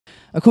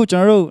အခုကျွ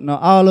န်တော်တို့နော်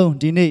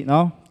အားလုံးဒီနေ့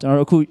နော်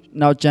ကျွန်တော်တို့အခု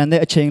နောက်ကြံ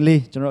တဲ့အချိန်လေး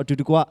ကျွန်တော်တို့အတူ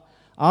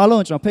တကွအား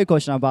လုံး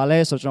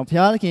ကျွန်တော်ဖိတ်ခေါ်ရှင်ပါလဲဆို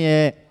ကျွန်တော်ဘုရားသခင်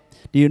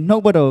ရဲ့ဒီနှု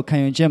တ်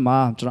ဘတော်ခံယူခြင်း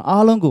မှာကျွန်တော်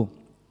အားလုံးကို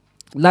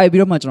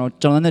လိုက်ပြီးတော့မှကျွန်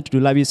တော်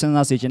နဲ့တူတူလိုက်ပြီးစဉ်း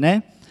စားစေခြင်း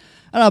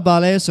နဲ့အဲ့ဒါပါ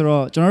လဲ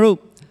ဆိုတော့ကျွန်တော်တို့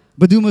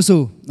ဘယ်သူမ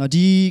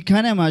ဆိုနော်ဒီခ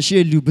န်းထဲမှာ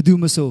ရှိတဲ့လူ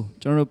ဘယ်သူမ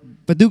ဆိုကျွန်တော်တို့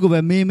ဘယ်သူကို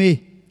ပဲ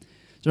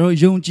မေးကျွန်တော်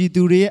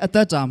ယုံကြည်သူတွေရဲ့အ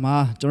သက်တာမှာ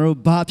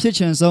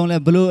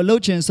ကျွန်တော်တို့ဘာဖြစ်ချင်ဆုံးလဲဘယ်လိုအလု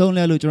ပ်ချင်ဆုံး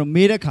လဲလို့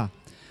ကျွန်တော်မေး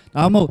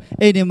တဲ့ခါဒါမှမဟုတ်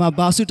အဲ့ဒီမှာ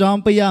ဘာဆု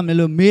တောင်းပေးရ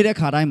မလဲလို့မေး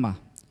တဲ့ခါတိုင်းမှာ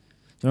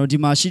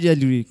ကျွန်တော်ဒီမှာရှိတဲ့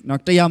လူတွေနော်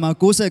100မှာ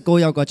69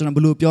ယောက်ကကျွန်တော်ဘ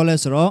ယ်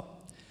လိုပြောလဲဆိုတော့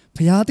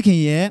ဘုရားသ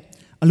ခင်ရဲ့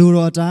အလို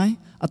တော်အတို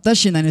င်းအ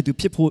သက်ရှင်နိုင်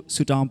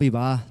တဲ့သူဖြစ်ဖို့ဆုတောင်းပေး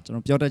ပါ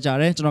ကျွန်တော်ပြောတတ်ကြ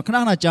တယ်ကျွန်တော်ခဏ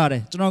ခဏကြား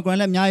တယ်ကျွန်တော်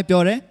ကိုယ်လည်းအများကြီး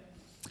ပြော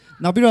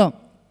တယ်နောက်ပြီးတော့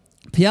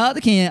ဘုရားသ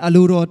ခင်ရဲ့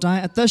အလိုတော်အတို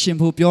င်းအ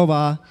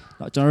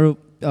သက်ရှင်ဖို့ပြောပါကျွန်တော်တို့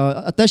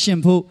အသက်ရှင်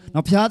ဖို့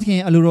နော်ဘုရားသ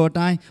ခင်ရဲ့အလိုတော်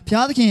အတို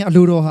င်းဘုရားသခင်ရဲ့အ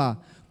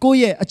လိုတော်ဟာကို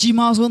ယ့်ရဲ့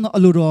အကြီးမားဆုံးသောအ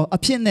လိုတော်အ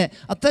ဖြစ်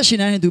နဲ့အ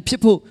သက်ရှင်နိုင်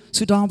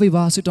တဲ့သူဖြစ်ဖို့ဆုတောင်းပေး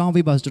ပါဆိုကျွန်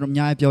တော်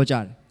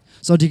အများကြီးပြောကြတယ်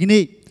ဆိုတော့ဒီက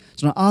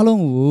နေ့ကျွန်တော်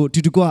အားလုံးကို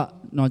အတူတကွ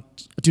နော်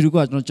အတူတ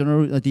ကွ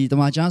ကျွန်တော်တို့ဒီတ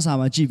မန်ကျမ်းစာ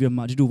မှာကြည့်ပြီးတော့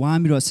မှအတူတူဝို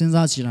င်းပြီးတော့စ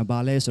ဉ်းစားကြ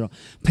ည့်တာဘာလဲဆိုတော့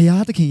ဘု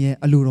ရားသခင်ရဲ့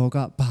အလိုတော်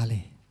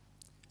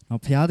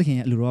ကဘာလဲနော်ဘုရားသခင်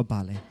ရဲ့အလိုတော်ကဘာ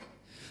လဲ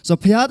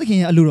ဆိုတော့ဘုရားသခင်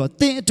ရဲ့အ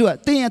လိုတော်တင်းအတွက်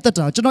တင်းရဲ့အ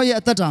သက်တာကျွန်တော်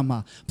ရဲ့အသက်တာမှာ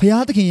ဘု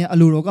ရားသခင်ရဲ့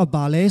အလိုတော်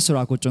ကဘာလဲဆို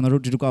တာကိုကျွန်တော်တို့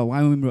ဒီတကွဝို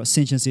င်းပြီးတော့ဆ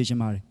င်ခြင်စေချင်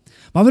ပါ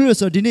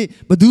တယ်ဘာဖြစ်လို့လဲဆိုတော့ဒီ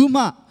နေ့ဘယ်သူမှ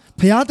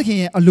ဘုရားသ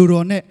ခင်ရဲ့အလို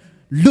တော်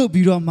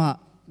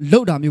နဲ့လွတ်ပြီးတော့မှလှု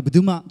ပ်တာမျိုးဘယ်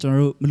သူမှ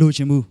ကျွန်တော်တို့မ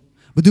လိုချင်ဘူး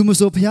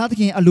ဘယ်သူမှဆိုဘုရားသ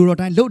ခင်အ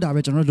လိုတော်တိုင်းလှုပ်တာပဲ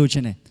ကျွန်တော်တို့လိုချ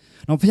င်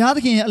တယ်နော်ဘုရား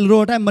သခင်ရဲ့အ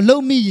လိုတော်တိုင်းမ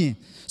လှုပ်မိရင်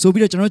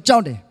ဆိုပြီးတော့ကျွန်တော်ကြော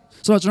က်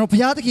တယ်ဆိုတော့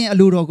ကျွန်တော်ဘုရားသခင်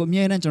အလိုတော်ကိုအ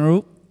မြဲတမ်းကျွန်တော်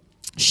တို့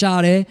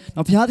ရှာတယ်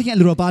နော်ဘုရားသခင်အ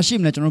လိုတော်ဘာရှိ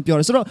မလဲကျွန်တော်ပြော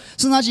တယ်ဆိုတော့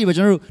စဉ်းစားကြည့်ပဲ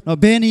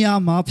ကျွန်တော်တို့နော်ဘယ်နေရာ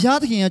မှာဘုရား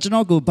သခင်ကကျွန်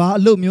တော်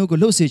ကိုဘာအလုပ်မျိုးကို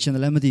လှုပ်စေချင်တ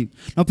ယ်လဲမသိဘူး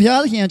နော်ဘု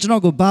ရားသခင်က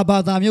ကျွန်တော်ကိုဘာ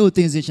ဘာသာမျိုးကို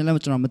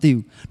သင်စေချင်လဲကျွန်တော်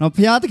မသိဘူးနော်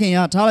ဘုရားသခင်က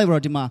ထားလိုက်ပါ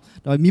တော့ဒီ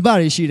မှာမိဘ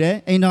တွေရှိ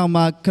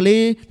တယ်အိမ်တော်မှာ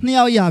ကလေး2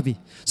ယောက်ရ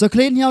ပြီဆို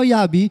ကလေး2ယောက်ရ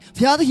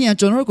ပြီဘုရားသခင်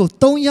ကကျွန်တော်တို့ကို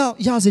3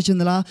ယောက်ရစေချင်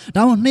သလား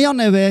ဒါမှမဟုတ်2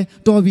ယောက်နဲ့ပဲ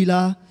တော်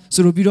ပြီလား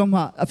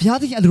ဆိုတော့ပြီးတော့မှဘုရား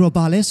သခင်အလိုတော်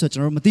ဘာလဲဆိုတော့ကျွ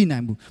န်တော်တို့မသိနို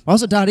င်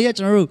ဘူးဘာလို့ဆိုဒါတွေက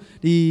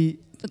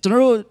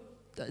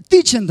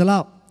ကျွန်တော်တို့သိချင်တယ်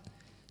လို့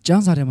ကျ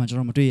မ်းစာထဲမှာ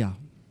ကျွန်တော်မတွေ့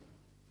ရဘူး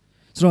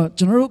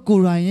ဆိုတော့ကျွန်တော်တို့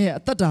ကိုယ်တိုင်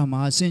ရဲ့အ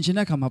သက်တာမှာ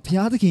ဆင်ခြင်တဲ့အခါမှာဘု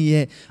ရားသ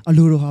ခင်ရဲ့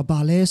အလိုတော်ဟာဘာ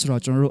လဲ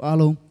ဆိုတော့ကျွန်တော်တို့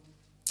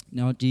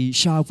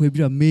အားလုံးနော်ဒီရှာ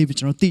ဖွေပြီးတော့မေးပြီး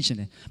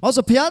ကျွန်တော်သိချင်တယ်ဘာလို့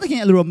ဆိုဘုရားသခင်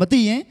အလိုတော်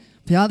မသိရင်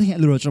ဘုရားသ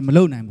ခင်အလိုတော်ကျွန်တော်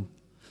မလုပ်နိုင်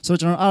ဘူးဆိုတော့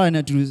ကျွန်တော်အား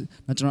ရနဲ့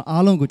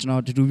ကျွန်တော်အားလုံးကိုကျွန်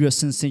တော်တူပြီးတော့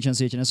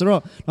ဆင်ခြင်စေချင်တယ်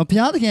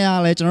ဆိုတော့ဘုရားသခင်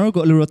ကလည်းကျွန်တော်တို့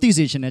ကိုအ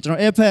လိုတော်သိစေချင်တယ်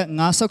ကျွန်တော်အဲ့ဖက်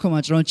9ဆက်ခွန်မှာ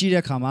ကျွန်တော်ကြည့်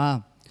တဲ့အခါ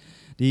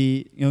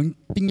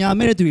မှာဒီပညာ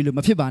မဲ့တဲ့သူ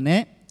တွေလို့မဖြစ်ပါ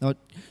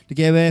နဲ့တ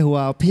ကယ်ပဲဟို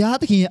ဟာဘု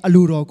ရားသခင်ရဲ့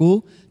အလိုတော်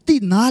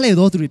ကိုသိနား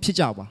လည်သောသူ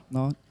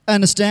တွေဖြစ်ကြပါနော်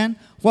understand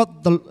what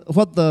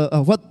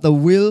the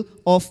will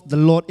of the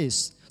Lord is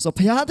so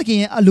ဘုရားသ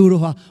ခင်ရဲ့အလို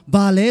တော်ဟာဘာ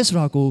လဲ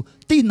ဆိုတာကို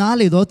သိ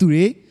နားလည်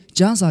သောသူတွေ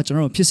ကျမ်းစာကျွန်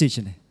တော်တို့ဖြစ်စေချ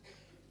င်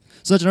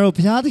တယ်ဆိုတော့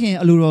ကျွန်တော်တို့ဘုရားသခင်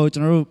အလိုတော်ကိုကျွ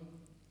န်တော်တို့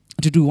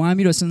အတူတူဝို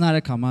င်းပြီးတော့စဉ်းစား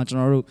တဲ့အခါမှာကျွန်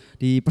တော်တို့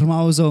ဒီပထ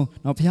မအဆုံး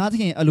နော်ဘုရားသ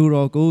ခင်အ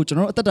လိုတော်ကို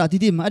ကျွန်တော်တို့အသက်တာတည်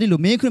တည်မှာအဲ့ဒီလို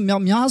မင်းခွ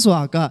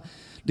င့်များစွာ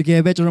ကတ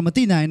ကယ်ပဲကျွန်တော်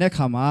မသိနိုင်တဲ့အ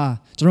ခါ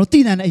မှာကျွန်တော်သိ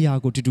နိုင်တဲ့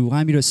အရာကိုတူတူ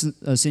ဝိုင်းပြီးတော့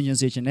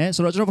ဆင်ခြင်စေချင်တယ်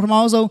ဆိုတော့ကျွန်တော်ပထ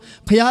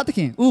မဆုံးဘုရားသခ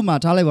င်ဥပမာ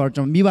ထားလိုက်ပါတော့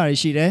ကျွန်တော်မိဘ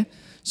တွေရှိ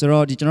တယ်ဆို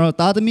တော့ဒီ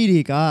ကျွန်တော်သားသမီး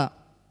တွေက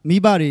မိ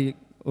ဘတွေ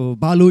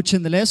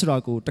ဟိုဘာလို့ချင်တယ်လဲ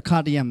ဆိုတော့ကို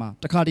တခါတရံ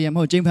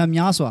မဟုတ်ချိန်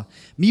ဖန်များစွာ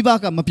မိ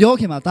ဘက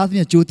မပြောခင်မှာသား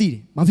သမီးကကြိုသိတယ်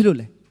ဘာဖြစ်လို့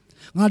လဲ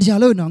ငါတရား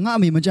လို့နော်ငါ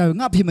အမေမကြိုက်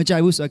ဘူးငါအဖေ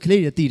မကြိုက်ဘူးဆိုတော့က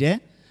လေးတွေသိ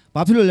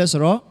တယ်ဘာဖြစ်လို့လဲဆို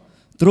တော့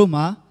သူတို့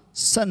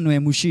မှာဆက်နွယ်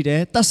မှုရှိ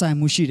တယ်တတ်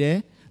ဆိုင်မှုရှိတယ်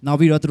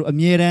နောက်ပြီးတော့သူတို့အ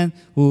မြဲတ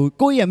မ်းဟို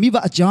ကိုယ့်ရဲ့မိဘ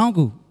အကြောင်း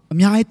ကိုအ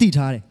များကြီးသိ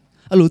ထားတယ်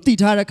အဲ့လိုသိ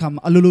ထားတဲ့အခါမှာ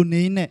အလို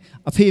လိုနေနဲ့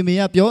အဖေအမေ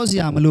ကပြောစ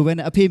ရာမလိုပဲ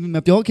နဲ့အဖေ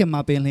မပြောခင်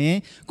မှာပင်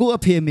လင်ကိုယ့်အ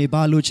ဖေ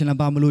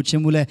အမေဘာလို့ချင်လဲဘာမလို့ချင်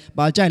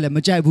ဘူးလဲဘာကြိုက်လဲမ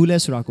ကြိုက်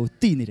ဘူးလဲဆိုတာ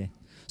ကိုသိနေတယ်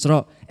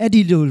ဆိုတော့အဲ့ဒီ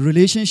လို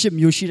relationship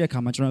မျိုးရှိတဲ့အခါ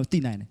မှာကျွန်တော်သိ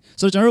နိုင်တယ်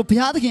ဆိုတော့ကျွန်တော်တို့ဘု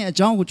ရားသခင်အ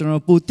ကြောင်းကို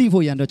ကျွန်တော်ပိုသိ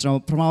ဖို့ရန်တော့ကျွန်တော်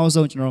ပထ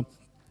မဆုံးကျွန်တော်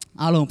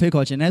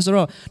အားလုံးဖိတ်ခေါ်ခြင်းနဲ့ဆို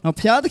တော့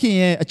ဘုရားသ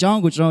ခင်ရဲ့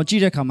အကြောင်းကိုကျွန်တော်ကြ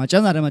ည့်တဲ့အခါမှာကျ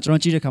မ်းစာထဲမှာ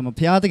ကျွန်တော်ကြည့်တဲ့အခါ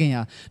မှာဘုရားသခင်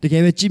ဟာတက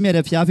ယ်ပဲကြီးမြတ်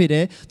တဲ့ဘုရားဖြစ်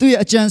တယ်သူ့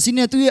ရဲ့အကြံစီး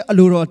နဲ့သူ့ရဲ့အ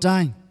လိုတော်အ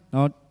တိုင်း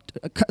နော်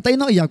အတို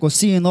င်းသောအရာကို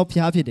စီရင်သောဘု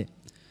ရားဖြစ်တယ်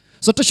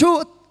ဆိုတော့တ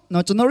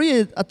ချို့နော်ကျွန်တော်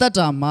ရဲ့အ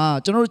သက်တာမှာ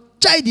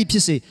ကျွန်တော်ကြိုက်သည်ဖြ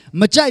စ်စေ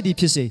မကြိုက်သည်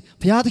ဖြစ်စေ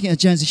ဘုရားသခင်အ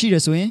ကြံစီရှိ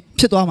တယ်ဆို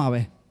ရင်ဖြစ်သွားမှာ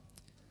ပဲ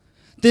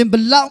သင်ဘ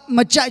လောက်မ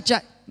ကြို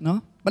က်နော်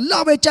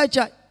ဘလောက်ပဲကြို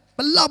က်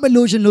ဘလောက်ပဲ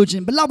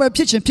လိုချင်ဘ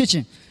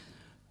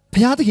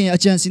လောက်ပဲဖြစ်ချင်ဘုရားသခင်ရဲ့အ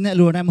ကြံစီနဲ့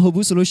အလိုတိုင်း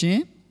မဟုတ်ဘူးဆိုလို့ရှိ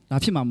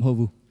ရင်ဒါဖြစ်မှာ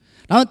မဟုတ်ဘူး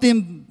နောက်သင်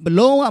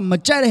ဘလုံးဝ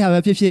မကြိုက်တဲ့ဟာပဲ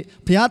ဖြစ်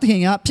ဘုရားသ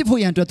ခင်ကဖြစ်ဖို့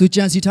ရန်အတွက်သူ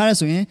ကြံစီထား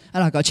တယ်ဆို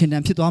ရင်အဲ့ဒါကအချိန်တ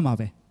န်ဖြစ်သွား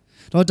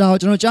မှာပဲတော့ဒါကို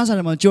ကျွန်တော်ကျမ်းစာ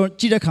ထဲ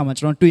မှာကြည့်တဲ့အခါ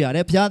မှာကျွန်တော်တွေ့ရတ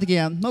ယ်ဘုရားသ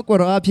ခင်ကနှုတ်က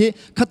တော်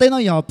အဖြစ်ခတ်သိမ်းသော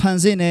ຢာကိုဖန်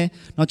ဆင်း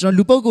တယ်နော်ကျွန်တော်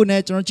လူပုဂ္ဂိုလ်နဲ့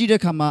ကျွန်တော်ကြည့်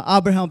တဲ့အခါ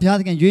မှာအာဗြဟံဘုရား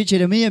သခင်ရွေးချယ်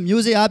တယ်မင်းရဲ့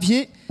မျိုးစေ့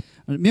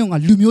အဖြစ်မင်းက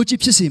လူ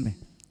မျိုးကြီးဖြစ်စေမယ်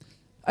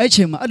အဲ့အ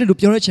ချိန်မှာအဲ့လို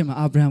ပြောတဲ့အချိန်မှာ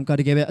အာဗြဟံ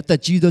ကတကယ်ပဲအ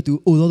သက်ကြီးသောသူ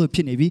အိုသောသူဖြ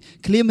စ်နေ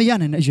ပြီကလေးမ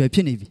ရနိုင်တဲ့အရွယ်ဖြ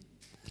စ်နေ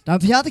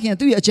ပြီဒါဘုရားသခင်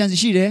သူ့ရဲ့အကြံစီ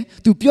ရှိတယ်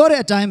သူပြော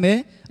တဲ့အတိုင်းပဲ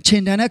အချိ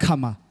န်တန်တဲ့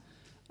အခါမှာ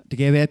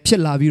တကယ်ပဲဖြ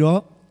စ်လာပြီးတော့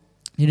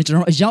ဒီနေ့ကျွန်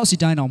တော်အရောက်စီ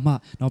တိုင်း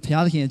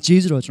အောင်မှတော့ဘုရားသခင်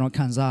ရဲ့ကျေးဇူးတော်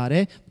ကျွန်တော်ခံစားရတ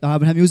ယ်။အာ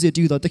ဗြဟံမျိုးစေ့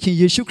တည်တော်သ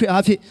ခင်ယေရှုခရစ်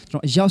အားဖြင့်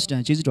ကျွန်တော်အရောက်စီတို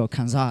င်းကျေးဇူးတော်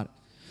ခံစားရတယ်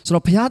။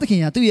ဆိုတော့ဘုရားသခင်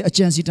ကသူ့ရဲ့အ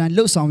ကြံစီတို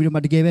င်းလှုပ်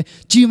ဆောင်ပြီးတော့မှတ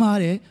ကယ်ပဲကြီးမား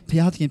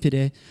တယ်ဘုရားသခင်ဖြစ်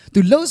တယ်။သူ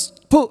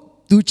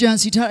လှုပ်ဖို့သူကြံ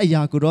စီထားတဲ့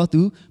အရာကိုတော့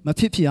သူ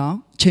မဖြစ်ဖြစ်အောင်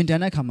ချိန်တန်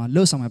တဲ့အခါ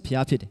မှာလှုပ်ဆောင်မှာဘု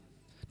ရားဖြစ်တယ်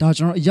ဒါ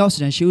ကျွန်တော်အရောက်စ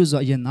တဲ့ရှေးဥ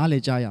စွာအရင်နားလေ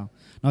ကြရအောင်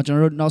နော်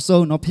ကျွန်တော်နောက်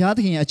ဆုံးနော်ဘုရားသ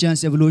ခင်ရဲ့အကြံ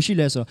စီဘယ်လို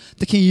ရှိလဲဆိုတော့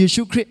သခင်ယေ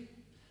ရှုခ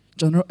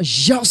ရစ်ကျွန်တော်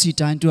အရောက်စီ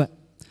တိုင်း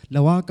အတွက်လ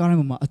ဝါကားတို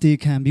င်းမှာအသေး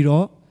ခံပြီး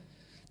တော့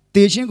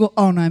တေချင်းကို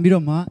အောင်နိုင်ပြီး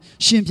တော့မှ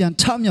ရှင်ပြန်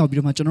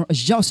ထမြောက်ပြီးတော့မှကျွန်တော်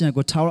အရောက်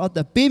စင်ကိုထာဝရအသ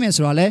က်ပေးမယ်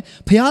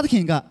ဆိုတာလေဘုရားသခ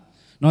င်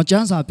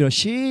ကနော်ကျမ်းစာပြီးတော့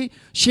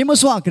ရှေး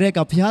မစွာကလေး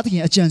ကဘုရားသခ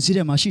င်အကြံစီ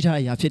ထဲမှာရှိ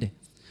ထားတဲ့အရာဖြစ်တယ်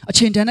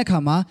အချိန်တန်တဲ့ခါ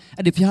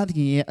မှာအဲ့ဒီဘုရားသ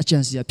ခင်ရဲ့အကြံ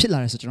စီဖြစ်လာ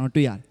တယ်ဆို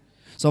ကျွန်တော်တွေ့ရ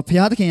တယ်ဆိုတော့ဘု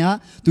ရားသခင်က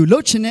သူ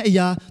လှုပ်ချင်တဲ့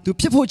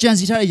အရာသူဖြစ်ဖို့ကြံ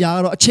စီထားတဲ့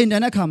အရာကတော့အချိန်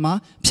တန်တဲ့ခါ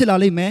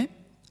မှာဖြစ်လာလိမ့်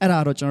မယ်အဲ့ဒါ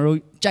တော့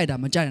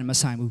ကျွန်တော်တို့ကြိုက်တာမကြိုက်တာ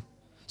မဆိုင်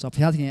ဘူးဆိုတော့ဘု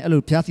ရားသခင်အဲ့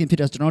လိုဘုရားသခင်ဖြစ်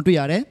တယ်ကျွန်တော်တွေ့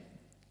ရတယ်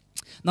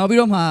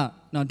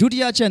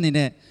နောက်ပြီးတော့မှနော်ဒုတိယချက်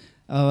အနေနဲ့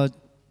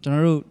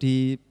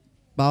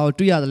ကျွန်တော်တို့ဒီဘာကို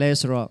တွေ့ရတယ်လဲ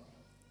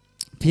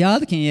ဆိုတော့ဘုရား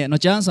သခင်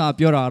ရဲ့နော်ကျမ်းစာ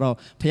ပြောတာတော့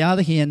ဘုရားသ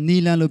ခင်ရဲ့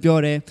နီ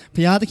လန်လို့ပြောတယ်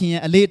ဘုရားသခင်ရဲ့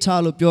အလေး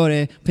ထားလို့ပြောတ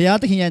ယ်ဘု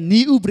ရားသခင်ရဲ့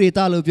နီးဥ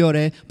ပဒေတာလို့ပြောတ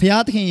ယ်ဘု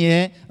ရားသ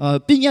ခင်ရဲ့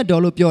ပြည့်ညတ်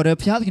တော်လို့ပြော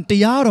တယ်ဘုရားသခင်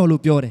တရားတော်လို့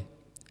ပြော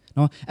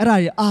တယ်နော်အဲ့ဒါ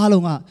တွေအား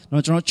လုံး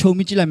ကနော်ကျွန်တော်ခြုံ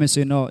ပြီးကြည့်လိုက်မယ်ဆို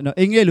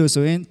ရင်တော့အင်္ဂလိပ်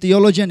လိုဆိုရင်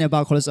theologian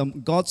နဲ့ဘာခေါ်လဲဆို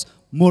God's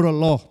moral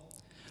law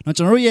နော်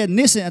ကျွန်တော်တို့ရဲ့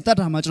နေ့စဉ်အသက်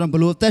တာမှာကျွန်တော်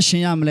ဘယ်လိုအသက်ရှ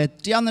င်ရမလဲ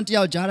တရားနဲ့တ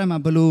ရားကြားထဲမှာ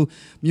ဘယ်လို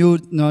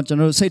မျိုးနော်ကျွန်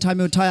တော်တို့စိတ်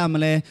ထားမျိုးထားရ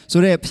မလဲဆို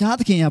တော့ဘု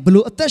ရားသခင်က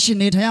ဘယ်လိုအသက်ရှင်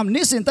နေထိုင်ရ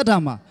မလဲနေ့စဉ်အ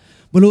သက်တာမှာ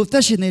ဘယ်လိုအသ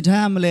က်ရှင်နေ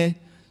ထိုင်ရ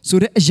မလဲဆို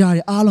တဲ့အရာ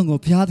တွေအားလုံး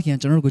ကိုဘုရားသခင်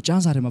ကျွန်တော်တို့ကိုကျ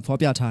မ်းစာထဲမှာဖော်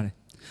ပြထားတယ်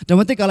။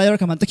ဓမ္မသစ်ကာလရောက်တဲ့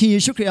ခါမှာသ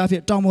ခင်ယေရှုခရစ်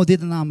အဖြစ်တောင်ပေါ်ဒေ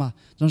သနာမှာ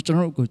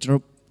ကျွန်တော်တို့ကို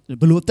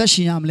ကျွန်တော်ဘယ်လိုအ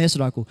သက်ရှင်ရမလဲဆို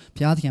တာ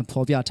ကိုဘုရားသခင်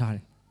ဖော်ပြထားတ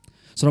ယ်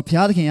။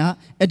ဆိုတော့ဘုရားသခင်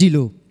ကအဲ့ဒီ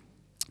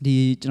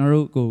လိုဒီကျွန်တော်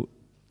တို့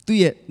ကိုသူ့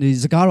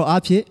ရဲ့ဒီစ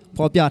ကားတော်အားဖြ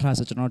င့်ဖော်ပြထား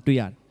ဆိုကျွန်တော်တွေ့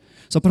ရတယ်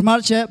။ဆိုတော့ပထမ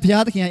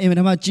တစ်ချက်ဘုရားသခင်ကအင်မတ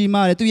န်မှကြီး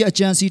မားတယ်သူ့ရဲ့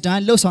အကြံစီတိုင်း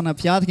လှုပ်ဆောင်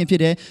တဲ့ဘုရားသခင်ဖြစ်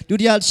တယ်။ဒု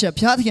တိယတစ်ချက်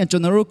ဘုရားသခင်ကျွ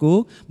န်တော်တို့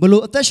ကိုဘယ်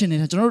လိုအ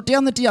သက်ရှင်နေတာကျွန်တော်တို့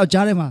တရားနဲ့တ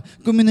ရားကြားထဲမှာ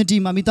community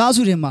မှာမိသား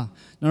စုတွေမှာ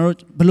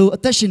ကျွန်တော်တို့ဘယ်လိုအ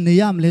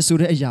သက်ရှင်နေရမလဲဆို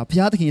တဲ့အရာဘု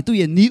ရားသခင်သူ့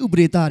ရဲ့နီးဥပ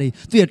ဒေတာ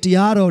တွေသူ့ရဲ့တ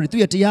ရားတော်တွေ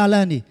သူ့ရဲ့တရား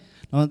လမ်း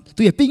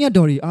တွေနော်သူ့ရဲ့ပြည့်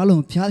ညတ်တော်တွေ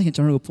အားလုံးဘုရားသခင်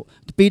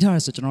ကျွန်တော်တို့ပေးထားတ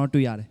ယ်ဆိုကျွန်တော်တို့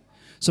တွေ့ရတယ်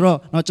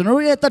ဆိုတော့နော်ကျွန်တော်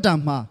တို့ရဲ့တတ်တာ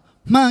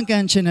မှာမှန်က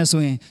န်ခြင်းနဲ့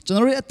ဆိုရင်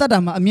ကျွန်တော်တို့ရဲ့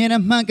တတ်တာမှာအမြဲ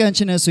တမ်းမှန်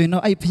ကန်ခြင်းနဲ့ဆို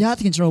ရင်တော့အဲ့ဘုရားသ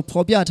ခင်ကျွန်တော်တို့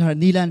ဖော်ပြထားတဲ့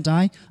နီလန်တို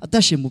င်းအ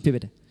သက်ရှင်မှုဖြစ်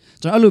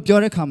တယ်ကျွန်တော်အဲ့လိုပြော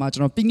တဲ့အခါမှာကျွ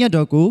န်တော်ပြည့်ညတ်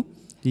တော်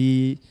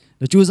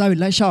ကိုဒီကြိုး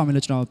စားပြီးလိုက်ရှောက်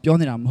အောင်လို့ကျွန်တော်ပြော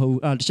နေတာမဟုတ်ဘူး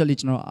အဲ့ဒါတစ်ချက်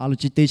လေးကျွန်တော်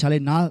အားလုံးကြည့်တေချာလေး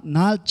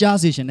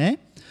နားကြားစေရှင်နဲ့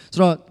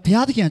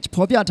ဆိုတော့ဘုရားသခင်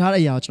ဖော်ပြထားတဲ့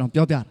အရာကို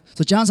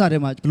ကျွန်တော်ပြောပြတာဆိုကျ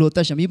မ်းစာထဲမှာဘယ်လိုအသ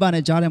က်ရှင်မိ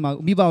ဘနဲ့ကြားထဲ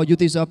မှာမိဘ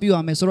ကိုယူသိစွာပြုရ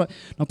မယ်ဆိုတော့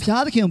ဘု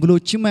ရားသခင်ကိုဘယ်လို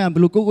ချစ်မှန်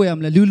ဘယ်လိုကိုးကွယ်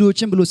ရမလဲလူ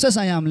ချင်းဘယ်လိုဆက်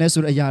ဆံရမလဲ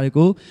ဆိုတဲ့အရာတွေ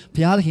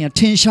ကိုဘုရားသခင်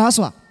ကထင်ရှား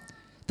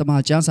စွာတ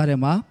မန်ကျမ်းစာထဲ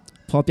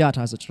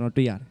မှာဖော်ပြထားဆိုကျွန်တော်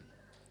တွေ့ရတယ်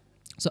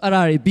ဆိုအဲ့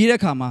ဒါတွေပြီးတဲ့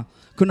အခါမှာ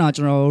ခု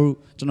နကျွန်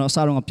တော်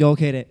အစားတော့ပြော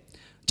ခဲ့တဲ့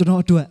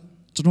ကျွန်တော်အတွက်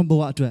ကျွန်တော်ဘ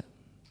ဝအတွက်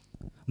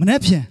မနေ့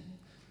ဖြန်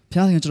ဘု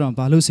ရားသခင်ကျွန်တော်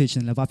ဘာလို့စေချင်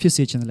လဲဘာဖြစ်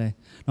စေချင်လဲ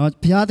နော်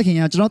ဘုရားသ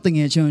ခင်ကကျွန်တော်တ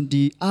ငယ်ချင်း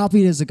ဒီ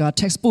အားပေးတဲ့စကား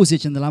text ပို့စေ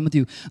ချင်သလား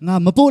မသိဘူးငါ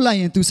မပို့လိုက်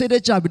ရင် तू စိတ်ထဲ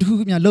ကြပြီး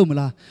တခုခုများလုပ်မ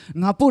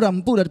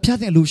လားငါပို့တာမပို့တာဘု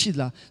ရားသခင်အလိုရှိ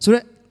သလား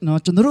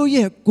ဆိုတော့နော်ကျွန်တော်တို့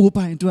ရဲ့ကိုယ်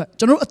ပိုင်အတွက်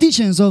ကျွန်တော်တို့အသိရှ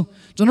င်ဆုံး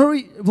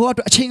ကျွန်တော်တို့ဘဝအ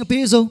တွက်အချိန်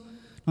အပေးဆုံး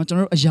နော်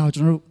ကျွန်တော်တို့အရာ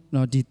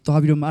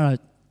ကျွန်တော်တို့နော်ဒီသွားပြီးတော့မှအဲ့ဒါ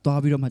သွား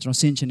ပြီးတော့မှ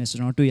ကျွန်တော်ဆင်ချင်တယ်ဆို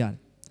တော့တွေ့ရတယ်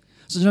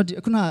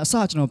ဆိုတော့ဒီခုနအစ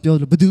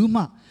ကျွန်တော်ပြောလို့ဘယ်သူမှ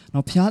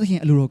နော်ဘုရားသ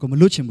ခင်အလိုတော်ကို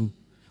မလွတ်ချင်ဘူး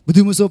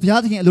ဘယ်သူမှဆိုဘု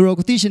ရားသခင်အ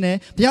လိုတော်ကိုသိရှင်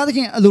တယ်ဘုရားသခ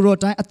င်အလိုတော်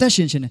တိုင်းအသက်ရှ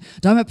င်ရှင်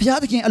တယ်ဒါပေမဲ့ဘု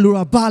ရားသခင်အ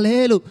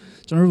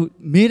လိုတော်ဘာလဲလို့ကျွန်တော်တို့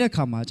မေးတဲ့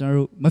ခါမှာကျွန်တော်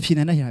တို့မဖြေ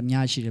နိုင်တဲ့အရာအ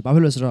များကြီးရှိတယ်ဘာဖြ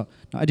စ်လို့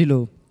ဆိုတော့အဲ့ဒီ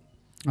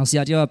လိုဆ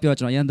ရာတရားပြော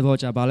ကျွန်တော်ရန်သဘော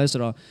ချဘာလဲ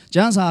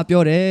ဆိုတော့ကျမ်းစာ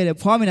ပြောတယ်တဲ့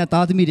ဖွားမြင်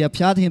တဲ့သားသမီး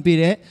တွေဘုရားသခင်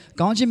ပေးတဲ့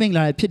ကောင်းချီးမင်္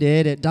ဂလာတွေဖြစ်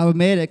တယ်တဲ့ဒါပေ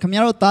မဲ့တဲ့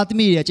ခင်ဗျားတို့သား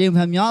သမီးတွေအကျင့်ဖ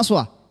န်များ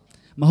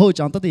စွာမဟုတ်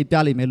ကြောင်တသက်ပြ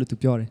လိမ့်မယ်လို့သူ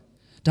ပြော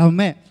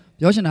တယ်ဒါပေမဲ့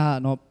ပြောချင်တာ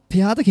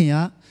ကတော့ဘုရားသခင်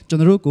ကကျွန်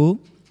တော်တို့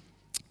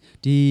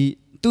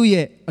ကိုဒီသူ့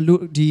ရဲ့အ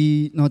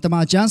လိုဒီနော်တ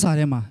မန်ကျမ်းစာ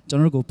ထဲမှာကျွန်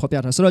တော်တို့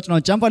ကိုဖော်ပြထားဆိုတော့ကျွန်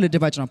တော်ကျမ်းပါလေး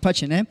တစ်ပတ်ကျွန်တော်ဖတ်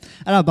ချင်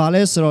တယ်အဲ့ဒါဘာ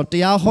လဲဆိုတော့တ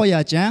ရားဟော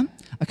ရာကျ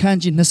မ်းအခန်း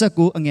ကြီး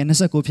29အငယ်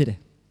29ဖြစ်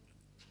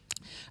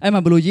တယ်အဲ့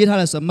မှာဘယ်လိုရေး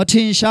ထားလဲဆိုတော့မထ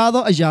င်ရှား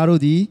သောအရာတို့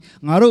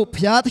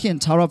သည်ငါတို့ဘုရားသခင်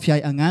ထာဝရဘုရား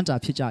၏အင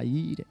န်းတာဖြစ်ကြ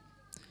၏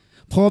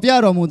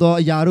တဲ့ဖော်ပြတော်မူသော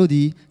အရာတို့သ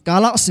ည်ကာ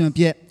လအ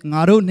စဉ်ပြည့်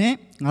ငါတို့နှ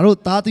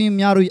င့်ငါတို့သားသမီး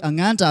များတို့၏အင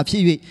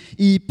န်းတာဖြစ်၍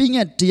ဤပြည့်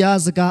ညတ်တ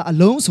ရားစကားအ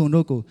လုံး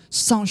စုံတို့ကို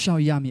စောင့်ရှောက်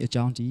ရမည်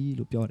အကြောင်းတည်း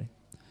လို့ပြော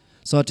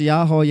တယ်ဆိုတော့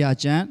တရား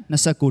ဟောရာကျမ်း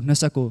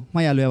29မှ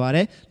တ်ရလွယ်ပါတ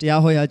ယ်တရား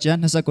ဟောရာကျမ်း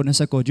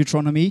29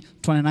 Deuteronomy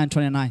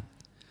 29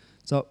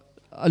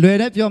ဆိုတော့အလွယ်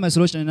နဲ့ပြောမယ်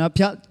ဆိုလို့ရှိ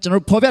ရင်တော့ကျွန်တော်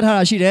ဖော်ပြ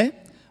ထားတာရှိ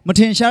တယ်မ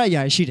ထင်ရှားတဲ့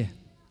အရာရှိ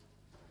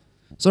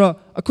တယ်ဆိုတော့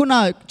အခုန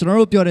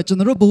ကျွန်တော်တို့ပြောတယ်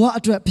ကျွန်တော်တို့ဘ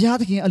ဝအတွက်ဘု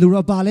ရားသခင်အ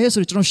လိုတော်ဘာလဲဆို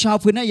တော့ကျွန်တော်ရှာ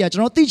ဖွေတဲ့အရာကျွ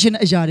န်တော်သိချင်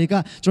တဲ့အရာတွေက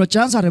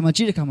ကျွန်တော်ကျမ်းစာထဲ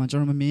မှာကြည့်တဲ့အခါမှာကျွန်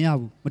တော်မမြင်ရ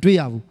ဘူးမတွေ့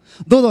ရဘူး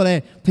သို့တော်လည်း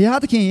ဘု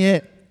ရားသ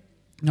ခင်ရဲ့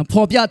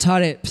ဖော်ပြ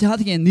ထားတဲ့ဘု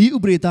ရားသခင်ဤ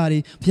ဥပဒေသားတွေ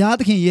ဘု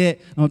ရားသခင်ရဲ့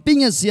ပြ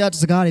ည့်ညတ်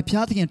စရာစကားတွေဘု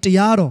ရားသခင်တ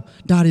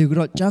ရားတော်ဒါတွေ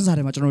ကိုတော့ကျမ်းစာ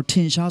ထဲမှာကျွန်တော်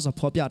ထင်ရှားစွာ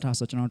ဖော်ပြ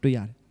ထားဆိုကျွန်တော်တွေ့ရ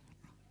တယ်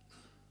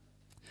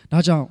။ဒါ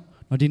ကြော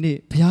င့်ဒီနေ့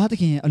ဘုရားသ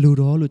ခင်ရဲ့အလို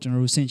တော်လို့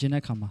ကျွန်တော်တို့ဆင်ခြင်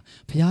တဲ့အခါ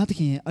မှာဘုရားသခ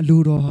င်ရဲ့အ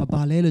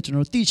လိုတော်ဟာဘာလဲလို့ကျွန်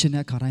တော်တို့သိချင်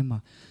တဲ့အခါတိုင်း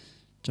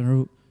မှာကျွန်တော်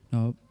တို့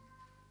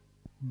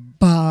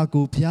ဘာ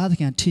ကိုဘုရား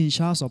သခင်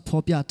ထင်ရှားစွာ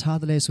ဖော်ပြ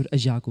ထားတယ်လဲဆိုတဲ့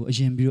အရာကို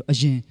အရင်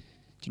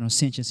ကျွန်တော်ဆ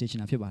င်ခြင်စေချင်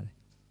တာဖြစ်ပါတယ်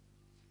။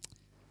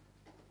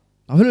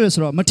ဘာဖြစ်လို့လဲ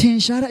ဆိုတော့မ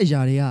ထင်ရှားတဲ့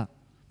အရာတွေ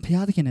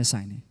ကဘုရားသခင်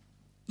နဲ့ဆိုင်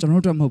တယ်ကျွန်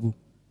တော်တို့အတွက်မဟုတ်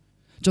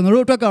ဘူးကျွန်တော်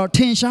တို့အတွက်ကတော့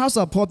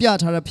ထင်ရှားစွာဖော်ပြ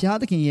ထားတဲ့ဘု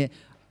ရားသခင်ရဲ့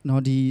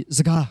ဒီ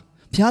စကား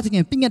ဘုရားသ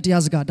ခင်ပြည့်ညတ်တ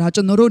ရားစ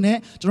ကားဒါကျွန်တော်တို့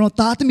နဲ့ကျွန်တော်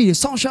သားသမီးတွေ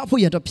စောင့်ရှောက်ဖို့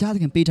ရတော့ဘုရား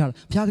သခင်ပေးထားတာ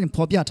ဘုရားသ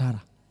ခင်ဖော်ပြထား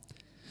တာ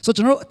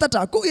ဆိုကျွန်တော်တို့အသက်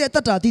တာကိုယ့်ရဲ့အ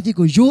သက်တာတည်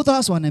တည်ကိုရိုး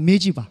သားစွာနဲ့မေး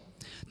ကြ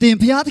ည့်ပါတင်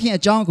ဘုရားသ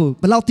ခင်အကြောင်းကို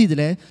ဘယ်လောက်သိ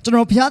တယ်လဲကျွန်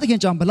တော်ဘုရားသ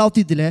ခင်အကြောင်းဘယ်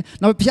လောက်သိတယ်လဲ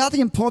နောက်ဘုရား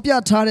သခင်ဖော်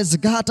ပြထားတဲ့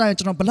စကားအတို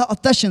င်းကျွန်တော်ဘယ်လောက်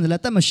အသက်ရှင်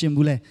တယ်လဲအသက်မရှင်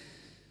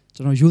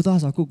ဘူးလဲကျွန်တော်ရိုး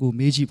သားစွာကိုယ့်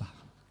ကိုမေးကြ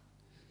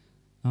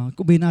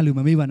ည့်ပါကို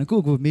ဘေးနာလူမမေးပါနဲ့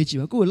ကိုယ့်ကိုမေးကြ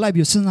ည့်ပါကိုယ့်ကို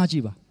လိုက်ပြီးစဉ်းစားကြ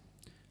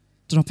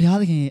ည့်ပါကျွန်တော်ဘု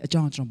ရားသခင်အကြော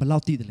င်းကျွန်တော်ဘယ်လော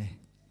က်သိ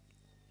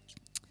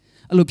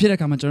တယ်လဲအဲ့လိုဖြစ်တဲ့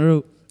အခါမှာ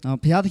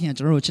ကျွန်တော်တို့ဘုရားသခင်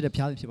ကကျွန်တော်တို့ချစ်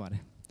တဲ့ဘုရားသခင်ဖြစ်ပါ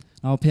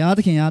တယ်နောက်ဘုရားသ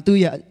ခင်က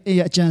သူ့ရဲ့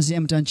အကြံစီ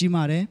အမ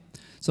တန်ကြီးမာတယ်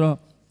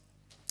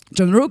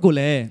ဆိုတော့ကျွန်တော်တို့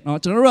ကိုလ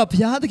ည်းကျွန်တော်တို့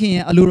ကဘုရားသခင်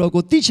ရဲ့အ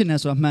လိုတော်ကိုသိချင်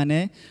တယ်ဆိုတာမှန်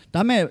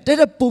တယ်ဒါပေမဲ့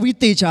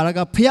တဲ့ပို့ပြီးသိချတာက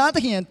ဘုရားသ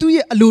ခင်ရဲ့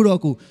သူ့ရဲ့အလိုတော်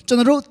ကိုကျွန်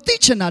တော်တို့သိ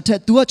ချင်တာ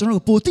ထက်သူက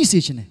ကျွန်တော်တို့ကို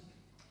ပိုသိစေချင်တယ်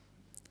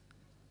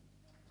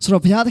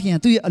ဆိုတော့ဘုရားသခင်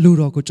ကသူ့ရဲ့အ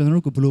လိုတော်ကို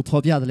ကျွန်တော်တို့ကိုဘယ်လို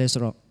ဖော်ပြတယ်လဲဆို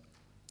တော့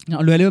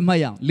အလွယ်လေးမှတ်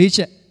ရအောင်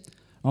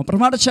၄ချက်ပ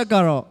ထမတစ်ချက်က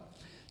တော့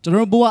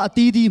ကျွန်တော်တို့ဘဝအ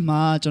သီးသီး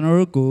မှာကျွန်တော်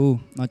တို့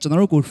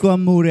ကိုလွှ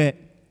မ်းမိုးတဲ့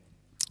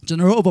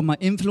ကျွန်တော်တို့အပေါ်မှာ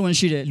influence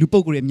ရှိတဲ့လူပု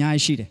ဂ္ဂိုလ်တွေ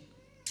အများကြီးရှိ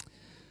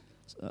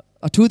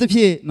တယ်အထူးသဖြ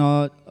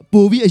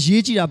င့်ပို့ပြီးအ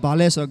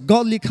ရေးကြီးတာဘာလဲဆိုတော့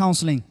godly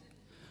counseling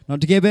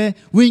တကယ်ပဲ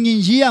ဝိညာဉ်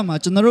ရေးရ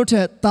မှာကျွန်တော်တို့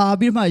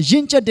ထက်တာပြီးမှရ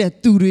င့်ကျက်တဲ့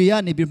သူတွေက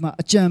နေပြီးမှ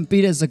အကြံ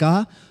ပေးတဲ့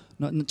စကား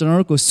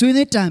ကျွန်တော်တို့ကိုဆွေး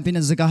နွေးတန်ပေး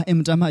တဲ့စကားအင်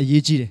မတန်မှ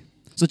အရေးကြီး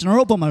တယ်ဆိုတော့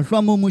ကျွန်တော်တို့အပေါ်မှာလွှ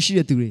မ်းမိုးမှု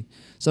ရှိတဲ့သူ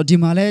တွေဆိုတော့ဒီ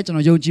မှာလဲကျွန်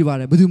တော်ယုံကြည်ပါတ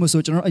ယ်ဘယ်သူမှဆို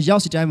ကျွန်တော်အ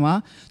ရောက်စီတိုင်းမှာ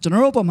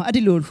ကျွန်တော်တို့အပေါ်မှာအဲ့ဒီ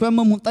လိုလွှ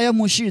မ်းမိုးမှုတရား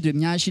မှုရှိတဲ့သူအ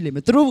များကြီးရှိလိမ့်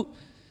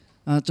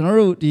မယ်သူတို့ကျွန်တော်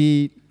တို့ဒီ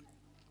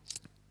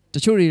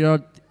တချို့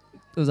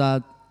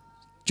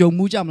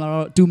တွေတော့ကြုံမှုကြမလား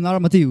တော့ဒူမလားတော့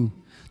မသိဘူး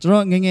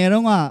ကျွန်တော်ငယ်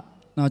ငယ်တုန်း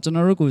ကကျွန်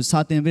တော်တို့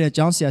ကိုစာသင်ပေးတဲ့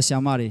ကျောင်းဆရာ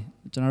ဆရာမ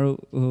တွေကျွန်တော်တို့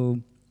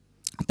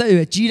အသက်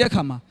အရွယ်ကြီးတဲ့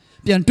ခါ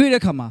မှာပြန်တွေ့တဲ့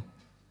ခါ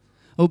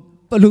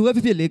မှာဘယ်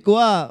လိုပဲဖြစ်ဖြစ်လေကို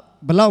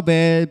ကဘ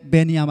လောက်ပဲဘ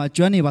ယ်နေရာ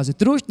မှာကျွ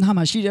မ်းနေပါစေသူတို့နား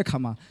မှာရှိ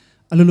တဲ့ခါမှာ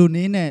အလို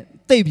လိုနေနဲ့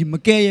တိတ်ပြီး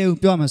မကဲရဲဘူး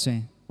ပြောမှဆိုရ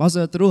င်ဘာ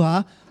လို့သူတို့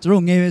ဟာ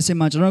ကျွန်တော်ငယ်ရွယ်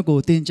စဉ်မှာကျွန်တော်ကို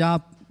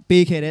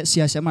သင်ကြားပေးခဲ့တဲ့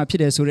ဆရာဆရာ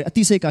မဖြစ်တယ်ဆိုတဲ့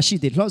အသိစိတ်က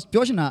ရှိတယ်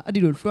ပြောချင်တာ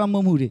အဲ့ဒီလိုလွှမ်း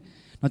မိုးမှုတွေ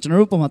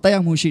ကျွန်တော်တို့ပုံမှာတိုက်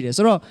ရောက်မှုရှိတယ်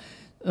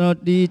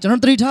ဆိုတော့ဒီကျွန်တော်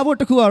သတိထားဖို့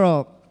တစ်ခုက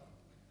တော့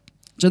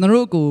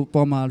ကျွန်တော်တို့ကို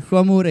ပေါ်မှာလွှ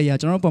မ်းမိုးတဲ့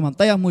အရာကျွန်တော်တို့ပေါ်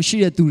မှာတိုက်ရောက်မှု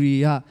ရှိတဲ့သူတွေက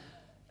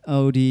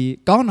ဒီ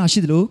ကောင်းတာ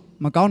ရှိတယ်လို့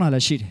မကောင်းတာလ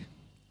ည်းရှိ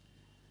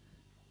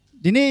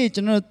တယ်ဒီနေ့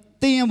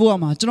ကျွန်တော်တင်းရဲ့ဘဝ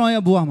မှာကျွန်တော်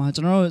ရဲ့ဘဝမှာ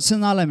ကျွန်တော်စ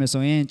ဉ်းစားလိုက်မယ်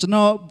ဆိုရင်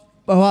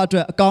ကျွန်တော်ဘဝအတွ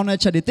က်အကောင်းတဲ့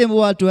ချက်တွေတင်းဘ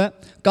ဝအတွက်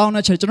ကောင်း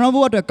တဲ့ချက်ကျွန်တော်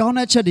ဘဝအတွက်ကော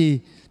င်းတဲ့ချက်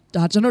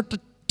တွေဒါကျွန်တော်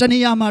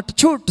တနေရာမှာ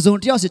တချို့တစုံ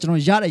တစ်ယောက်စီ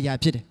ကျွန်တော်ရတဲ့အရာ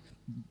ဖြစ်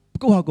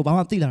တယ်ကိုယ့်ဟာကိုယ်ဘာ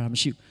မှသိလာတာ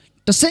မရှိ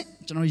ဘူးတစ်ဆင့်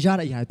ကျွန်တော်ရ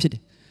တဲ့အရာဖြစ်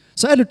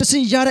တယ်ဆိုအဲ့လိုတစ်ဆ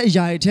င့်ရတဲ့အ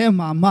ရာ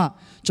တွေထဲမှာမှ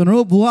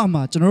ကျွန်တော်တို့ဘ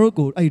ဝမှာ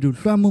ကျွန်တော်တို့ကို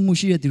အဲ့ဒီလွှမ်းမိုးမှု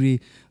ရှိတဲ့သူ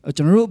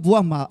တွေကျွန်တော်တို့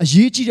ဘဝမှာအ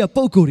ရေးကြီးတဲ့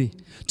ပုံကိုယ်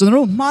တွေကျွန်တော်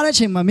တို့မှား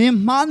တဲ့ချိန်မှာမ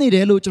င်းမှားနေတ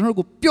ယ်လို့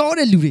ကျွန်တော်တို့ကိုပြော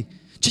တဲ့လူတွေ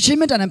ချစ်ချ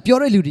င်းမြတ်တာနဲ့ပြော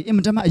တဲ့လူတွေအင်မ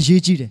တန်မှအ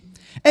ရေးကြီးတယ်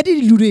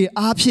အဲ့ဒီလူတွေ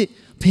အားဖြင့်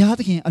ဘုရားသ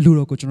ခင်အ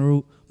လိုတော်ကို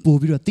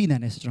ကျွန်တော်တို့ပို့ပြီးတော့သိနို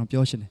င်တယ်ဆို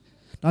ကျွန်တော်ပြောရှင်း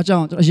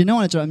တယ်ဒါကြောင့်အရင်တော့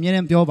လည်းကျွန်တော်အမြဲတ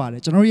မ်းပြောပါတယ်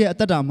ကျွန်တော်ရဲ့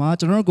အသက်တာ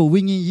မှာကျွန်တော်တို့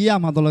ကိုဝိညာဉ်ရေး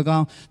ရမှာတော့လည်း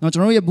ကောင်း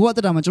ကျွန်တော်ရဲ့ဘဝအသ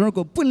က်တာမှာကျွန်တော်တို့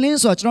ကိုပွင့်လင်း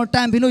စွာကျွန်တော်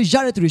တိုင်ပင်လို့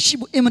ရတဲ့သူတွေရှိ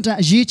ဖို့အင်မ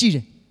တန်အရေးကြီးတ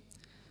ယ်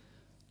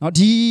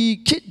ဒီ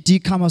ခေတ်ဒီ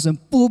ခါမှာဆို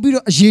ပို့ပြီး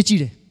တော့အရေးကြီး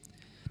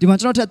တယ်ဒီမှာ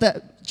ကျွန်တော်ထက်အသက်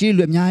ကြီး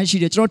လူအများကြီးရှိ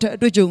တယ်ကျွန်တော်ထက်အ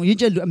တွေ့အကြုံရ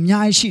င့်ကျက်လူအ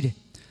များကြီးရှိတယ်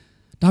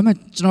ဒါပေ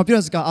မဲ့ကျွန်တော်ပြော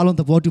တဲ့စကားအားလုံး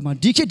သဘောတူ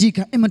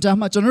မှာဒီခေတ်ဒီခါအင်မတန်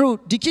မှ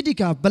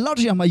ကျွန်တော်တို့ဒီခေတ်ဒီခါဘယ်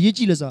လောက်ထိမှအ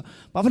ရေးကြီးလဲဆိုတော့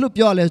ဘာဖြစ်လို့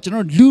ပြောရလဲကျွန်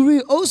တော်လူ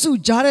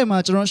တွေအုပ်စုကြားထဲမှာ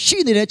ကျွန်တော်ရှိ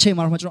နေတဲ့ချိန်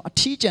မှာကျွန်တော်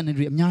အထီးကျန်နေ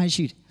တွေအများကြီး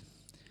ရှိတယ်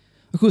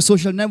အခု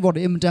social network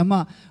တွေအင်မတန်မှ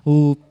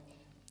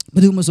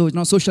ဘယ်သူမှဆို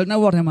ကျွန်တော် social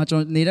network ထဲမှာကျွန်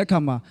တော်နေ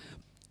တဲ့ခါမှာ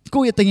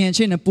ကိုယ့်ရဲ့တ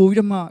ငယ်ချင်း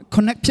နဲ့ပို့ပြီးတော့မှ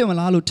connect ဖြစ်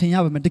မလားလို့ထင်ရ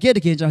ပါမယ်တ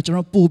ကယ်ကျွန်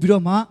တော်ပို့ပြီးတော့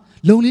မှ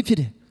လုံး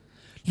လေးဖြစ်တယ်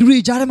လူ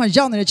တွေကြားထဲမှာ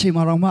ရောက်နေတဲ့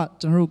ချိန်မှာတော့မှ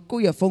ကျွန်တော်တို့ကို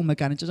ယ့်ရဲ့ဖုန်းမ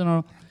ကန်ကျွန်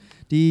တော်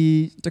ဒီ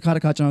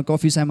တစ်ခါကျွန်တော်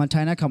coffee ဆိုင်မှာ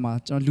ထိုင်တဲ့ခါ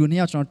မှာကျွန်တော်လူနှစ်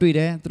ယောက်ကျွန်တော်တွေ့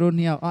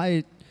တယ်သူတို့နှစ်ယောက်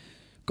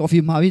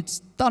coffee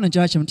မှာပြီးတော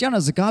င်းနေကြချင်တ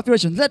ရားနဲ့စကားပြော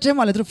ချင်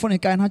လက်ထဲမှာလည်းသူတို့ဖုန်းနဲ့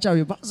ကန်ထားကြ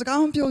ပြီစ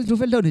ကားမပြောလူ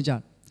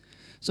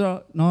ဖက်လုပ်နေကြဆို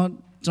တော့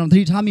ကျွန်တော်သ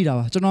တိ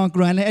ထားမိတာပါကျွန်တော်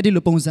grand လည်း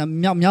အဲ့ဒီလို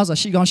ပုံစံများစွာ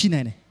ရှိကောင်းရှိ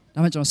နိုင်တယ်ဒါ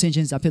ပေမဲ့ကျွန်တော်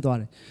ဆင်ခြင်စရာဖြစ်သွား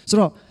တယ်ဆို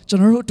တော့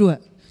ကျွန်တော်တို့အတွက်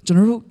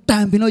ကျွန်တော်တို့တ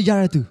န်ပင်လို့ရ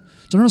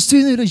တဲ့သူကျွန်တော်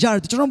ဆွေးနွေးလို့ရတယ်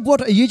ကျွန်တော်ဘဝအ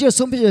တွက်အရေးကြီး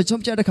ဆုံးဖြ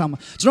တ်တဲ့ခါမှာ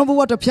ကျွန်တော်ဘ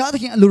ဝအတွက်ဘုရားသ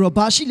ခင်အ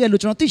လိုတော်ဘာရှိလဲလို့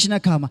ကျွန်တော်သိချင်တဲ့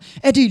ခါ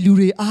မှာအဲ့ဒီလူ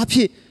တွေအားဖြ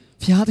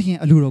င့်ဘုရားသခင်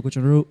အလိုတော်ကိုကျွ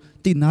န်တော်တို့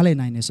သိနားလည်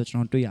နိုင်တယ်ဆိုကျွန်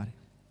တော်တွေ့ရတယ်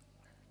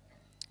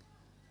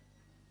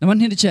နံပါတ်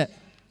2တစ်ချက်က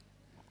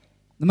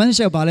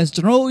ဘာလဲ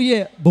ကျွန်တော်ရဲ့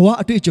ဘဝ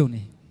အတွေ့အကြုံ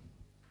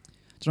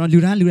တွေကျွန်တော်လူ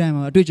တိုင်း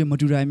မှာအတွေ့အကြုံမ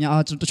တူတာ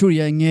များတချို့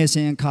တွေငယ်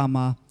စဉ်အခါ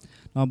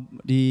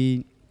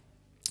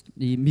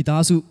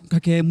မှာဒီမိသားစု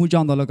ခက်ခဲမှုကြော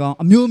င့်တော့လည်းကော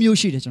င်းအ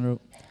မျိုးရှိတယ်ကျွန်တော်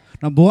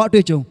တို့ဘဝ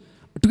အတွေ့အကြုံ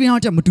အတွင်း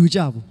အောင်ချက်မတူကြ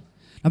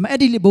ဘူးဒါပေမဲ့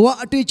အဲ့ဒီဘ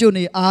ဝအတွေ့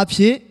အကြုံတွေ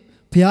အားဖြင့်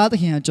ဘုရားသ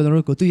ခင်က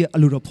ကျွန်တော်တို့ကိုသူ့ရဲ့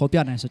အလိုတော်ဖော်ပြ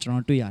နိုင်ဆို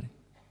ကျွန်တော်တွေ့ရ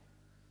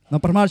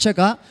တယ်ပထမချက်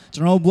ကကျွ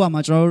န်တော်ဘဝ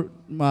မှာကျွ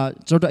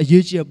န်တော်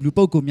အရေးကြီး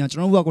တဲ့လူပုဂ္ဂိုလ်များ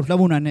ကျွန်တော်ဘဝကိုလှ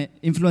မ်းဖို့နိုင်တဲ့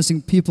influencing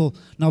people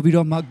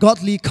နောက်ပြီးတော့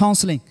godly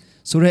counseling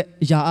ဆိုတဲ့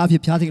အရာအဖြစ်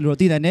ဘုရားသခင်အ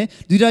လိုတော်သိနိုင်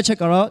တယ်ဒုတိယချက်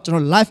ကတော့ကျွန်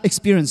တော် life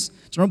experience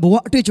ကျွန်တော်ဘ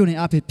ဝအတွေ့အကြုံတွေ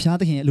အဖြစ်ဘုရား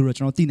သခင်ရဲ့အ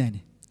လိုတော်ကျွန်တော်သိနိုင်တ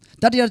ယ်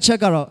တတိယချက်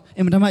ကတော့အ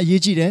င်မတန်မှအရေး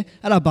ကြီး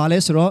တယ်အဲ့ဒါဘာလဲ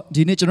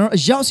ဆိုတော့ဒီနေ့ကျွန်တော်အ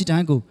ရောက်စီတို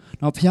င်းကို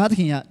ဘုရားသ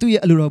ခင်ကသူ့ရဲ့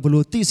အလိုတော်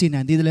ဘယ်လိုသိစေ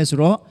နိုင်သေးတယ်လဲဆို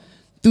တော့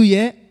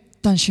သူ့ရဲ့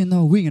တန်ရှင်သော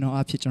ဝိညာဉ်တော်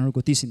အဖြစ်ကျွန်တော်တို့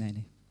ကိုသိစေနိုင်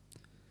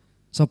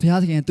တယ်ဆိုတော့ဘု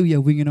ရားသခင်သူ့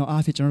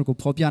ရဲ့ဝိညာဉ်တော်အားဖြင့်ကျွန်တော်တို့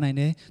ကိုဖော်ပြနိုင်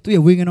တယ်သူ့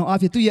ရဲ့ဝိညာဉ်တော်အား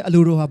ဖြင့်သူ့ရဲ့အ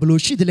လိုတော်ဟာဘယ်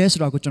လိုရှိတယ်လဲဆို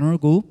တာကိုကျွန်တော်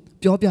တို့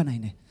ကိုပြောပြနို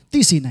င်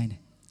တယ်သိစေနိုင်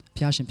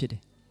တယ်ဘုရားရှင်ဖြစ်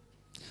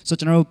တယ်ဆို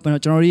တော့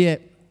ကျွန်တော်ရဲ့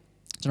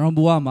ကျွန်တော်ဘ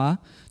ဝမှာ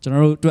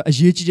ကျွန်တော်တို့အတွက်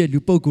အရေးကြီး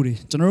တဲ့လူပုဂ္ဂိုလ်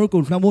တွေကျွန်တော်တို့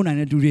ကိုလွှမ်းမိုးနိုင်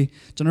တဲ့လူတွေ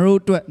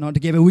ကျွန်တော်တို့အတွက်เนาะ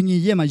တကယ်ပဲဝိညာ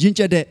ဉ်ရေးမှာရင့်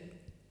ကျက်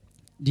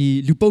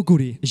တဲ့ဒီလူပုဂ္ဂိုလ်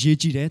တွေအ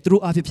ရေးကြီးတယ်သူ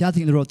တို့အားဖြင့်ဘုရားသ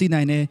ခင်အ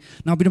လိုတော်သိနိုင်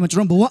တယ်နောက်ပြီးတော့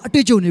ကျွန်တော်ဘဝအ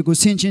တွေ့အကြုံတွေ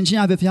ကိုဆင်ခြင်ခြ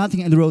င်းအပြင်ဘုရားသ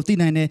ခင်အ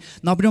လိုတော်သိနိုင်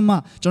တယ်နောက်ပြီးတော့မှ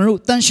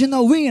ကျွန်တော်တို့တန်ရှင်းသော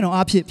ဝိညာဉ်တော်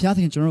အားဖြင့်ဘုရားသ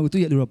ခင်ကျွန်တော်တို့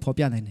သူ့ရဲ့အလိုတော်ဖော်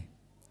ပြနိုင်တယ်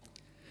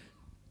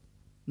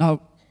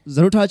နောက်ဇ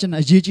ရုထားခြင်း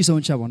အရေးကြီးဆုံး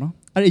ချက်ပေါ့နော်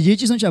အဲ့ဒီအ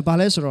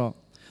ရေးကြီးဆုံးချက်ဘာလဲဆိုတော့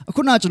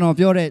အခုန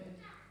ကျွန်တော်ပြောတဲ့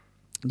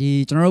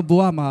ဒီကျွန်တော်တို့ဘ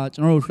ဝမှာ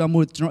ကျွန်တော်တို့လွှ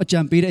မ်းမိုးကျွန်တော်အကြံ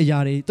ပေးတဲ့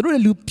အရာတွေသူတို့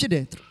ရဲ့လူဖြစ်တ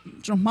ယ်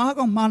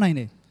ကျွန်တော်မှားကောင်းမှားနိုင်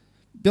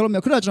တယ်ပြောလို့မ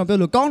ရခုနကကျွန်တော်ပြော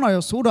လို့ကောင်းတာ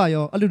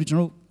ရောဆိုးတာရောအဲ့လို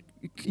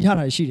ကျွန်တော်ရ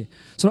တာရှိတယ်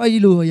ဆိုတော့အဲ့ဒီ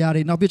လိုအရာ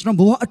တွေနောက်ပြီး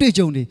ကျွန်တော်ဘဝအတွေ့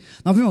အကြုံတွေ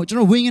နောက်ပြီးတော့ကျွန်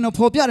တော်ဝိညာဉ်တော်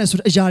ဖော်ပြတယ်ဆို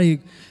တဲ့အရာ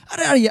တွေအဲ့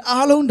ဒါ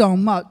တွေအားလုံး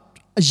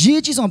တောင်မှအ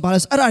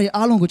ရေးကြီးဆုံးပါလဲအဲ့ဒါ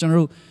တွေအားလုံးကိုကျွန်တော်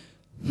တို့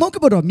နှုတ်က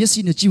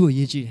ပတ်တော်မျက်စိနဲ့ကြည့်ဖို့အ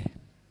ရေးကြီးတယ်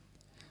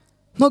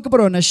နှုတ်က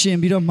ပတ်တော်နဲ့ရှင်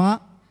ပြီးတော့မှ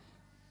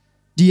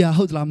ဒီဟာဟု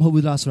တ်လားမဟုတ်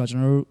ဘူးလားဆိုတော့ကျွ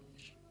န်တော်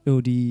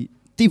တို့ဒီ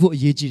သိဖို့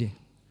အရေးကြီး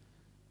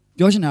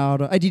တယ်ပြောချင်တာက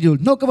တော့အဲ့ဒီလို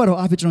နှုတ်က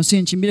ပတ်တော်အားဖြင့်ကျွန်တော်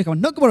ဆင်ခြင်ပြီးတဲ့အခါမှာ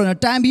နှုတ်ကပတ်တော်နဲ့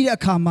တိုင်းပြီးတဲ့အ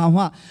ခါ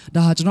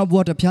မှာဒါဟာကျွန်တော်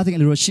ဘဝတဘုရားသခင်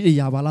အလိုတော်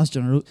ရှိရပါလားဆို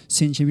ကျွန်တော်တို့ဆ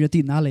င်ခြင်ပြီးတော့သိ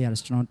နားလည်ရတယ်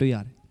ဆိုကျွန်တော်တွေ့ရတ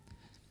ယ်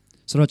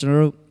ဆိုတော့ကျွန်တော်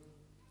တို့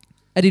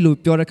အဲ့ဒီလို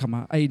ပြောတဲ့အခါ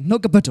မှာအဲ့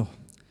နှုတ်က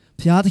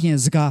ပတ်တော်ဘုရားသခင်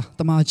စကား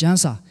တမန်ကျ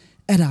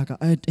မ်းစာအဲ့ဒါ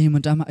ကအဲ့အင်မ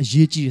တန်မှအ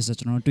ရေးကြီးတယ်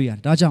ဆိုကျွန်တော်တို့တွေ့ရတ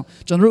ယ်ဒါကြော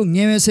င့်ကျွန်တော်တို့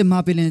ငယ်ရွယ်စဉ်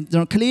မှာပင်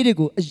ကျွန်တော်ကလေးတွေ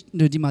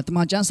ကိုဒီမှာတမ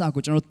န်ကျ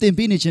မ်းစာကိုကျွန်တော်တို့သင်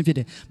ပေးနေခြင်းဖြစ်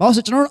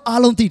တယ်ဘာလို့ဆို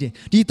ကျွန်တော်တို့အားလုံးသိ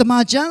တယ်ဒီတ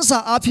မန်ကျမ်းစာ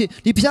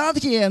အဖြစ်ဒီဘုရား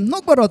သခင်ရဲ့နှု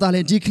တ်ကပတ်တော်သားလ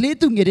ည်းဒီက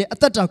လေးသူငယ်တဲ့အ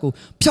သက်တာကို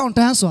ဖြောင့်တ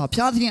န်းစွာဘု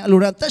ရားသခင်အ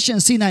လိုတော်သက်ရှင်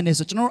စေနိုင်တယ်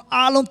ဆိုကျွန်တော်တို့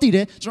အားလုံးသိတ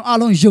ယ်ကျွန်တော်အား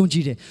လုံး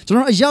ယုံကြည်တယ်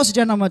ကျွန်တော်တို့အ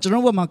ရောက်စီတဲ့နောက်မှာ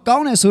ကျွန်တော်တို့ဘက်မှာကော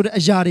င်းတယ်ဆိုတဲ့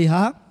အရာတွေဟာ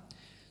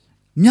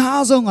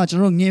များဆုံးကကျွန်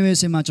တော်တို့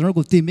ငယ်ရွယ်စဉ်မှာကျွန်တော်တို့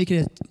ကိုသင်ပေးခဲ့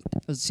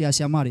တဲ့ဆရာ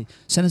ဆရာမတွေ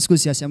Sunday School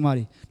ဆရာဆရာ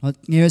မတွေနော်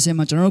ငယ်ရွယ်စဉ်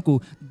မှာကျွန်တော်တို့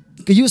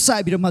ကိုဂရု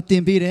စိုက်ပြီးတော့မှသ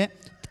င်ပေးတဲ့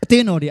အသ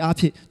င်းတော်တွေ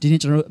အားဖြင့်ဒီ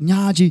နေ့ကျွန်တော်တို့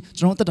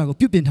အများကြီးကျွန်တော်တို့တက်တာကို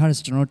ပြုပြင်ထား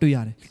တယ်ဆိုကျွန်တော်တို့တွေ့ရ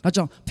တယ်။ဒါ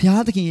ကြော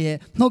င့်ဘုရားသခင်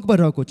ရဲ့နှုတ်ကပတ်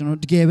တော်ကိုကျွန်တော်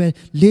တို့တကယ်ပဲ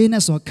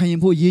လေးနဲ့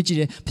စွာခံယူဖို့အ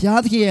ရေးကြီးတယ်။ဘု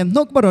ရားသခင်ရဲ့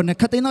နှုတ်ကပတ်တော်နဲ့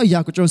ခတ်သိမ်းသောအရာ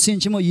ကိုကျွန်တော်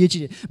ဆင်ခြင်ဖို့အ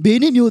ရေးကြီးတယ်။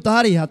ဘေးနည်းမျိုး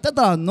သားတွေဟာ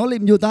တက်တာ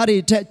knowledge မျိုးသား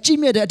တွေထက်ကြီး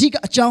မြတ်တဲ့အ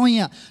ထူးအကြောင်းရ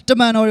င်းက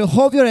တမန်တော်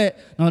တွေဟောပြော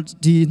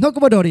တဲ့ဒီနှုတ်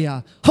ကပတ်တော်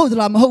တွေဟာဟုတ်သ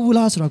လားမဟုတ်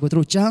ဘူးလားဆိုတာကိုသူ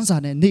တို့ကျ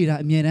မ်းစာနဲ့နေတာ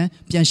အမြဲတမ်း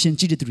ပြန်ရှ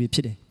င်းကြည့်တဲ့သူတွေဖြ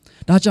စ်တယ်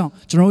။ဒါကြော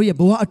င့်ကျွန်တော်တို့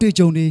ရဲ့ဘဝအတွေ့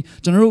အကြုံတွေ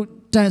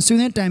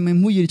ကျွန်တော်တို့ဆွေးနွေးတိုင်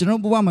ပင်မှုရကျွန်တော်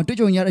ဘဝ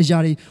မှာတွေ့ကြုံရတဲ့အရာ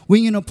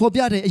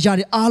တွေဝိညာဉ်တော်ဖော်ပြတဲ့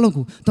အရာတွေ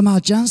အားလုံးကိုတမန်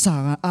ကျ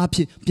မ်းစာက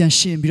အားဖြင့်ပြန်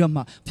ရှ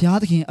င်းပြီးတော့မှဘုရား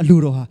သခင်အလို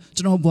တော်ဟာ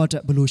ကျွန်တော်ဘဝတ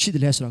က်ဘယ်လိုရှိတ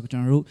ယ်လဲဆိုတာကို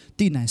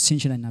ကျွန်တော်တို့သိနိုင်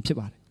ဆင်ခြင်နိုင်တာဖြစ်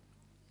ပါ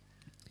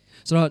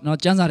တယ်ဆိုတော့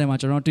ကျမ်းစာထဲမှာ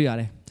ကျွန်တော်တွေ့ရ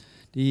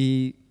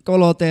တယ်ဒီကော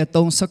လောသဲ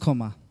3:9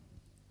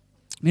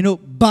မှာမ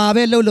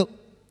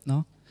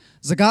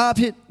င်းတို့ဘာပဲလုပ်လို့နော်စကားအ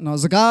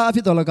ဖြ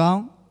စ်တော်၎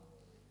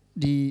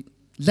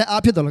င်းဒီလက်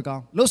အားဖြစ်တော်၎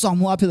င်းလှုပ်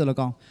ဆောင်မှုအားဖြစ်တော်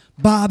၎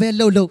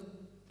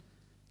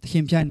င်းဘာပဲလုပ်လို့သ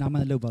ခင်ဖျားနာမ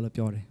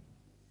နဲ့လုပ်ပါလို့ပြောတယ်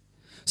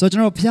ဆိုတော့ကျွ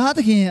န်တော်ဘုရားသ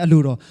ခင်ရဲ့အလို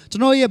တော်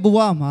ကျွန်တော်ရဲ့ဘဝ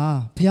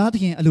မှာဘုရား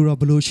သခင်အလိုတော်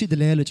ဘယ်လိုရှိတယ်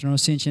လဲလို့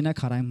ကျွန်တော်ဆင်ခြင်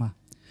တဲ့ခါတိုင်းမှာ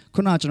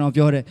ခုနက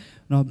ကျွန်တော်ပြောတဲ့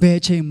နော်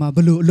ဘယ်ချိန်မှာဘ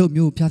ယ်လိုအလုပ်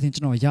မျိုးဘုရားသခင်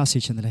ကျွန်တော်ရစေ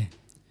ချင်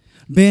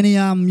တယ်လဲဘယ်နေ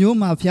ရာ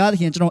မျိုးမှာဘုရားသ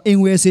ခင်ကျွန်တော်အိမ်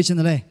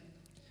ဝယ်စေချင်တယ်လဲ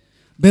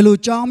ဘယ်လို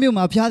ကြောင်းမျိုး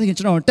မှာဘုရားသခင်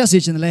ကျွန်တော်တက်စေ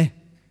ချင်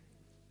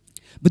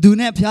တယ်လဲဘယ်သူ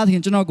နဲ့ဘုရားသခင်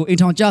ကျွန်တော်ကိုအိမ်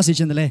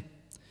ထောင်ကြစေချင်တယ်လဲ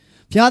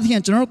ဘုရားသ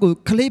ခင်ကျွန်တော်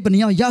ကိုခလေးဘယ်နှ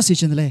ယောက်ရစေ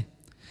ချင်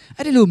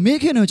တယ်လဲအဲ့ဒီလိုမေး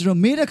ခင်တော့ကျွန်တော်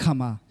မေးတဲ့ခါ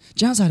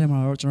မှာကျမ်းစာထဲ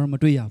မှာတော့ကျွန်တော်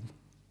မတွေ့ရ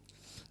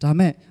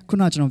ဘူးဒါမဲ့ခု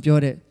နကျွန်တော်ပြော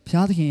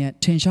တဲ့ဘုရားသခင်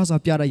ရဲ့ထင်ရှား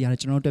စွာပြတဲ့ຢာ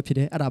တွေကျွန်တော်တို့တက်ဖြစ်တ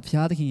ယ်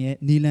အဲ့ဒါဘုရားသခင်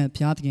ရဲ့နီလန်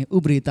ဘုရားသခင်ဥ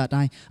ပရိသ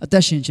အတိုင်းအ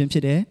သက်ရှင်ခြင်းဖြ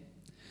စ်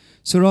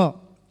တယ်ဆိုတော့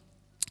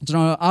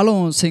ကျွန်တော်အားလုံး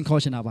စိန်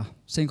ခေါ်ချင်တာပါ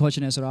စိန်ခေါ်ချ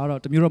င်တယ်ဆိုတော့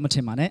တမျိုးတော့မထ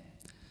င်ပါ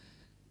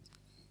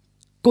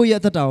နဲ့ကိုယ့်ရဲ့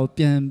အသက်တာ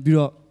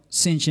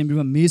ကိုပြန်ပြီးတော့ဆင်ခြင်ပြီး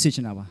တော့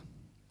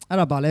မေးစေချင်တာပါအဲ့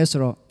ဒါဘာလဲ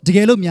ဆိုတော့တ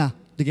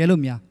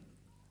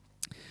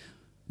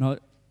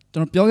ကယ်လို့များနော်ကျွ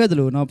န်တော်ပြောခဲ့သ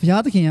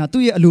လိုနော်ဘုရားသခင်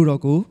ကသူ့ရဲ့အ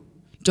လိုတော်ကို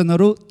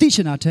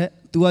ကျွန်တော်တို့သိချင်တာထက်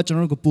သူကကျွန်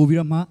တော်တို့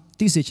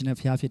ကိုပို့ပြီးတော့မှသိစေချင်တဲ့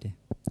ဘုရားဖြစ်တယ်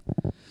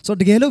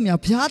ဆိုတော့တ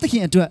ကယ်လို့များဘုရားသခ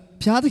င်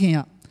အတွက်ဘုရားသခင်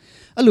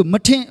ကအဲ့လိုမ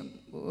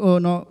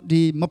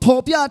ထင်နော်ဒီမ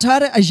ဖော်ပြ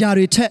ထားတဲ့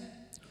အရာတွေ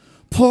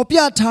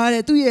ထက်ဖော်ပြထား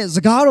တဲ့သူ့ရဲ့စ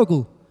ကားတော်ကို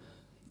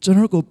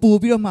ကျွန်တော်တို့ကိုပို့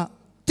ပြီးတော့မှ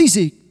သိစေ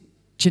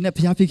ချင်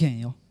တဲ့ဘုရားဖြစ်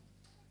ခင်ရော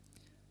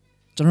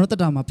ကျွန်တော်တို့တက်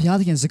တာမှာဘုရား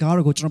သခင်စကား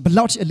တော်ကိုကျွန်တော်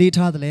ဘယ်လောက်ထိအလေး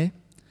ထားသလဲ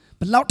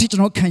ဘယ်လောက်ထိ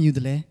ကျွန်တော်ခံယူသ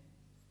လဲ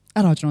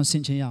အဲ့ဒါကျွန်တော်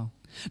ဆင်ခြင်ရ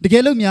အောင်တ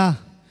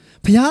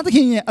ကယ်လို့များဘုရားသခ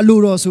င်ရဲ့အ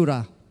လိုတော်ဆိုတာ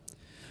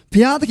ဘု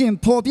ရားသ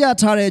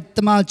ခင်ဖော်ပြထားတဲ့တ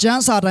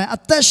မန်ကျမ်းစာတိုင်း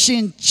အသက်ရှ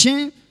င်ခြ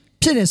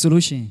င်းဖြစ်တယ်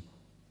ဆိုလို့ရှိ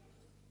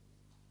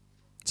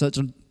ရင်ကျွန်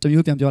တော်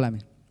တမျိုးပြန်ပြောလိုက်မ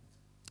ယ်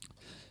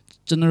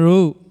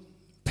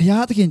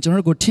ကျွန်တော်တို့ဘုရားသခင်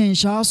ကျွန်တော်တို့ကို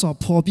ထင်ရှားစွာ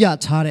ဖော်ပြ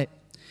ထားတဲ့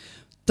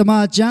တမ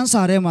န်ကျ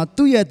မ်းစာထဲမှာ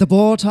သူ့ရဲ့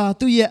သဘော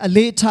ထားသူ့ရဲ့အ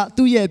လေးထား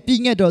သူ့ရဲ့ပြ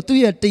ည့်ငတ်တော်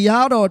သူ့ရဲ့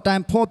တရားတော်အတို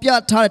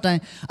င်းဖော်ပြထားတဲ့အတိုင်း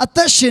အသ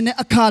က်ရှင်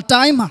တဲ့အခါ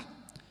တိုင်း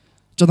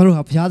မှာကျွန်တော်တို့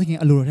ဟာဘုရားသ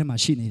ခင်အလိုတော်ထဲမှာ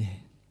ရှိနေတယ်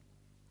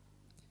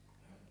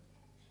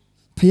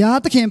ဘု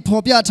ရားသ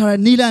ခင်ဖော်ပြထား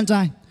တဲ့နိလန်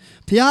တိုင်း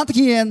ဘုရားသ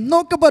ခင်ရဲ့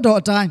နှုတ်က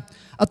ပတ်တော်အတိုင်း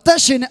အသက်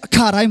ရှင်တဲ့အ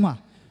ခါတိုင်း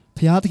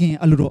မှာဘုရားသခင်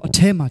အလိုတော်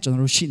အထဲမှာ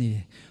ကျွန်တော်တို့ရှိနေ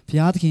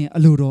တယ်ဘုရားသခင်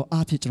အလိုတော်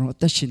အားဖြင့်ကျွန်တော်အ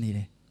သက်ရှင်နေတ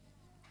ယ်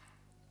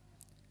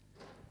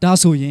ဒါ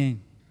ဆိုရင်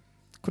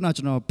ခု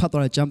နကျွန်တော်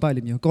ဖတ်သွားတဲ့ကျမ်းပိုက်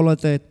လေးမျိုးကောလော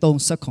သဲ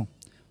3:9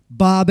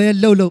ဘာပဲ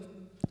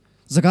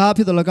လှုပ်စ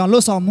ကားဖြစ်တော်၎င်းလှု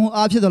ပ်ဆောင်မှု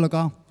အားဖြစ်တော်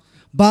၎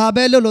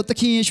င်းဘာပဲလှုပ်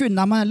သခင်ယေ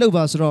ရှုနာမနဲ့လှုပ်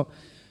ပါ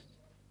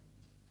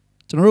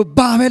ဆိုတော့ကျွန်တော်တို့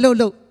ဘာပဲ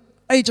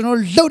လှုပ်အဲ့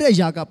ကျွန်တော်လှုပ်တဲ့အ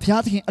ရာ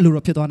ကဘုရားသခင်အလို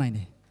တော်ဖြစ်သွားနိုင်တ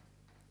ယ်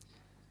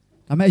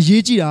ဒါပေမဲ့အ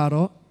ရေးကြီးတာက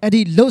တော့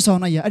အဲ့ဒီလှုပ်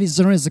ဆောင်တဲ့ရအဲ့ဒီ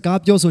ကျွန်တော်ရဲ့စကား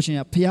ပြောဆိုခြင်း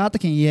ရဘုရား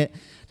သခင်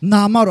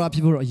ရဲ့နာမတော်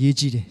အဖြစ်ဖို့တော့အ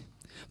ရေးကြီးတယ်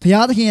ဘု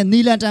ရားသခင်ရဲ့နီ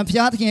လန်တန်ဘု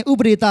ရားသခင်ရဲ့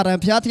ဥပဒေတာ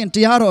တန်ဘုရားသခင်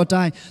တရားတော်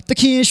အတိုင်းသ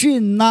ခင်ယေရှု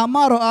ရဲ့နာမ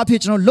တော်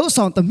အဖြစ်ကျွန်တော်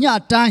လှုပ်ဆောင်သမျှ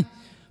အတို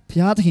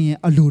င်းဘုရားသခင်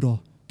ရဲ့အ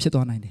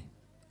လိုတော်ဖြစ်သွားနိုင်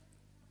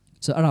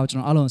တယ်ဆိုတော့အဲ့ဒါကို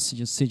ကျွန်တော်အားလုံး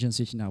စီ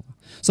ချင်တာပါ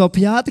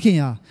ဆိုတော့ဘုရားသခင်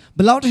ဟာ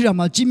ဘယ်လောက်ထိ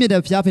တောင်မှကြီးမြတ်တဲ့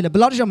ဘုရားဖြစ်လဲဘယ်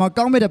လောက်ထိတောင်မှ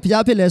ကောင်းမြတ်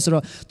တဲ့ဘုရားဖြစ်လဲ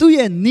ဆိုတော့သူ့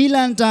ရဲ့နီလ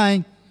န်တိုင်း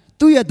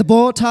သူ့ရဲ့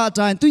သဘောထားအ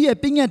တိုင်းသူ့ရဲ့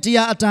ပညာတ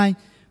ရားအတိုင်း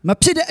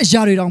မဖြစ်တဲ့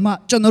အရာတွေ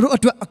တောင်မှကျွန်တော်တို့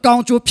အတွက်အ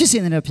ကောင်း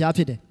ကျိုးဖြစ်စေနေတဲ့ဘု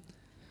ရားဖြစ်တယ်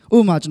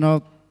ဥပမာ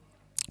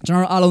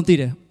ကျွန်တော်အားလုံးသိ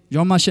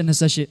တယ်ယောမ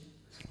8:28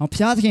ဘု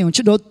ရားသခင်ကိုချ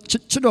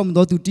စ်တော်မူ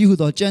သောသူတည်ဟူ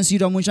သောကြံစီ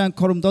တော်မူရှင်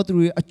ခေါ်တော်မူ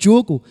သောသူတွေ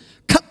အကျိုး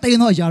ကိုခတ်သိ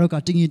မ်းသောအရာတို့က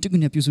တင်ရင်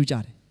တကွနဲ့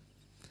ပြုစုကြတယ်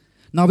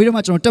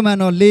နောက်ပြီးတော့မှကျွန်တော်တမန်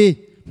တော်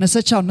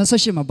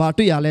4:26-28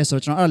မှာဘာတွေ့ရလဲ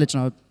ဆိုတော့ကျွန်တော်အဲ့ဒါလည်းကျွ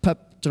န်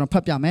တော်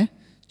ဖတ်ပြမယ်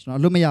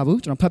ကျွန်တော်လို့မရဘူး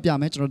ကျွန်တော်ဖတ်ပြ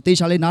မယ်ကျွန်တော်တေ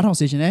ချာလေးနားထောင်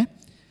စေချင်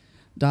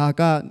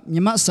တယ်ဒါကမြ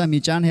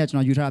မဆံမီကျမ်းထဲကကျွန်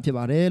တော်ယူ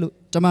ထားတာဖြစ်ပါတယ်လို့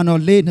တမန်တော်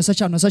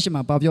4:26-28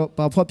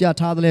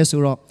မှာဘာဖော်ပြထား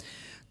သလဲဆိုတော့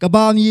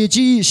ကဘာမြေ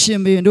ကြီးရှင်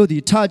ဘုရင်တို့သ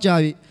ည်ထကြ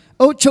၍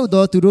အုတ်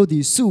ချုပ်သောသူတို့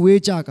သည်စုဝေး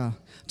ကြ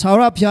ကာထာ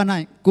ဝရဘုရား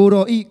၌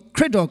ကိုတော်ဤခရ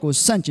စ်တော်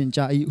ကိုဆန့်ကျင်ကြ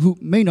၏ဟု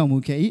မိ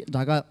န့်တော်မူခဲ့၏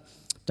ဒါ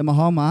ကဓမ္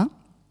မဟောင်းမှာ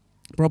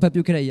prophet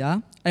ပြုခဲ့တဲ့အရာ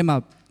အဲ့မှာ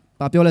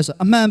ဘာပြောလဲ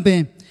ဆိုအမှန်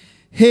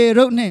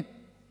ပင်ဟေရုဒ်နှင့်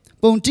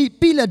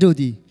ပုံတိပိလတ်တို့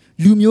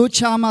သည်လူမျိုး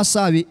ခြားမှစ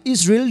၍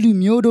ဣသရေ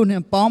လလူမျိုးတို့နှ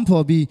င့်ပေါ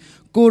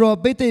င်းဖော်ပြီးကိုတော်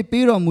ပိတ်သိ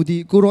ပေးတော်မူသ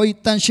ည့်ကိုတော်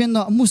ဤတန်ရှ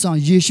င်းသောအမှု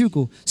ဆောင်ယေရှု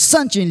ကိုစ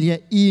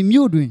န့်ကျင်လျက်ဤ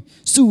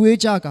မြို့တွင်စုဝေး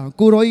ကြကာ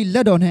ကိုတော်ဤ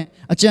လက်တော်နှင့်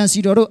အကြံ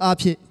စီတော်တို့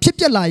အားဖြင့်ဖြစ်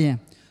ပျက်လာ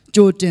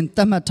ရန်ကြိုတင်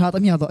သတ်မှတ်ထား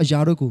သမျှသောအရာ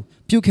တို့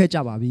ကိုပြု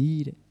ခဲ့ကြပါပြီ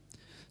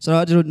တဲ့ဆို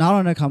တော့ဒီလိုနား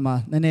တော်တဲ့ခါမှာ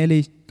နည်းနည်း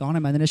လေးကောင်းတ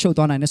ယ်မှာနည်းနည်းရှုပ်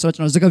သွားနိုင်တယ်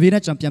ဆိုတော့ကျွန်တော်စကားပြေး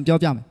နဲ့ကျွန်တော်ပြန်ပြော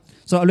ပြ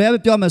မယ်ဆိုတော့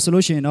အလွယ်ပဲပြောမယ်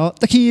ဆိုလို့ရှိ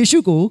ရင်တော့သခင်ယေရှု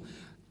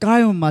ကိုကား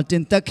ရုံမှာ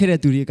တင်သက်ခဲ့တဲ့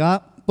သူတွေက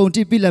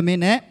ပုံတိပိလမင်း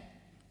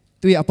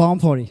နဲ့သူရဲ့အပေါ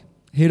င်းဖော်တွေ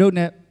ဟေရုဒ်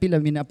နဲ့ပိလ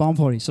မင်းနဲ့အပေါင်း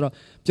ဖော်တွေဆိုတော့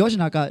ပြောချင်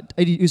တာ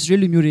ကအဲ့ဒီဣသရေ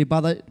လလူမျိုး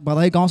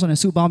တွေဘာသာရေးကောင်းဆောင်တဲ့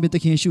စုပေါင်းပြီး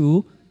သခင်ယေရှုကို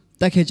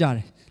တက်ခဲ့ကြ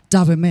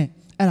တယ်ဒါပေမဲ့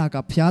အဲ့ဒါက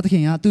ဘုရားသ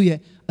ခင်ကသူ့ရဲ့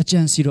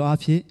အကြံစီတော်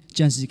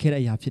အဖြစ်ကြံစီခဲ့တဲ့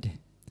အရာဖြစ်တယ်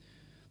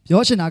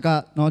ပြောချင်တာ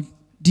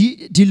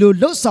ကနော်ဒီလို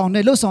လှုပ်ဆော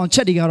င်ချ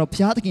က်တွေကတော့ဘု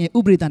ရားသခင်ရဲ့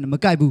ဥပဒေတန်နဲ့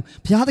မကိုက်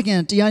ဘူးဘုရားသခင်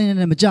တရားရင်း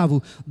နဲ့မကြ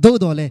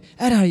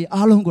ဘူးသို့တော်လဲအဲ့ဒါ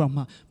တွေအားလုံး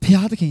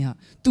ကတော့မှဘုရားသခင်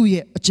ကသူ့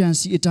ရဲ့အ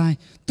ကြံစီအတိုင်း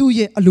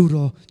သူ့ရဲ့အလို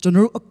တော်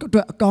ကျွန်တော်တို့အတွ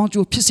က်အကော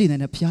င်းကျိုးဖြစ်စေ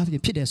နိုင်တဲ့ဘုရားသ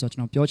ခင်ဖြစ်တယ်ဆိုတော့ကျွ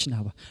န်တော်ပြောချင်တာ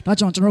ပါဒါ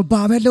ကြောင့်ကျွန်တော်တို့ဘာ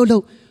ပဲ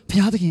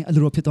လှုပ်ဘုရားသခင်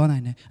အလိုတော်ဖြစ်သွား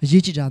နိုင်တယ်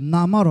အရေးကြီးတာ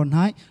နာမတော်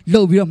၌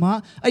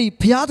လှုပ်ပြီးတော့မှအဲ့ဒီ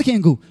ဘုရားသ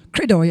ခင်ကိုခရ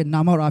စ်တော်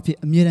ရဲ့နာမတော်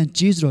အဖြစ်အမြဲတ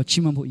မ်းကျေးဇူးတော်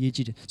ချီးမွမ်းဖို့အ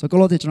ရေးကြီးတယ်ဆိုတော့ကို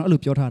လောသဲကျွန်တော်အဲ့လို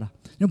ပြော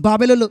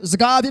ထားတာဘာပဲလှုပ်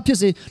စကား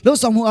အဖြစ်ဖြစ်စေလှုပ်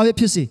ဆောင်မှု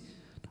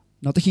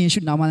အဖြစ်ဖြစ်စေနောက်သခင်ယေ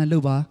ရှုနာမ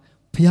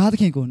နဲ့လုပ်ပါဘုရား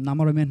သခင်ကိုနာမ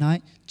တော်မြတ်၌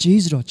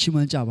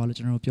ဂျေဇုတော်ချီးမွမ်းကြပါလို့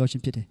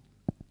ကျွန်တော်တို့ပြောခြင်းဖြစ်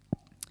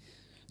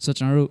တယ်ဆိုတော့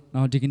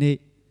ကျွန်တော်တို့နောက်ဒီကနေ့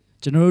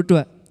ကျွန်တော်တို့အတွ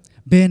က်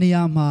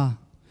ဘယ်နေရာမှာ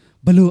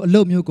ဘယ်လို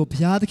အလုပ်မျိုး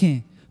ကိုဘုရားသခင်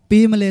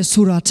ပေးမလဲ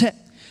ဆိုတာထက်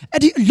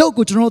အဲ့ဒီအလုပ်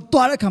ကိုကျွန်တော်တို့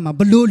သွားတဲ့အခါ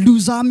မှာဘယ်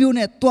လိုလူစား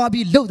မျိုးနဲ့သွား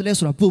ပြီးလုပ်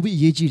တယ်လဲဆိုတာပို့ပြီး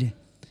အရေးကြီး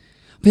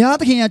တယ်ဘုရား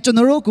သခင်ကကျွန်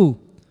တော်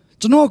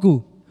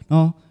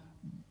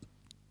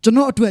ကိုနော်ကျွန်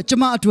တော်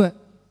အတွက်ကျမ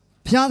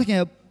အတွက်ဘုရားသခင်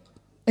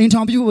အိမ်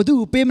ထောင်ပြုဖို့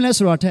သူ့ကိုပေးမလဲ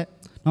ဆိုတာထက်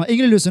နော်အင်္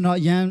ဂလိပ်လို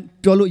ဆိုတော့ရန်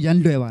ပြောလို့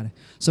ရန်လွယ်ပါတယ်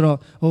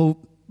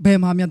ဆိုတော့ဘယ်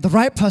မှာမြန် the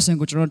right person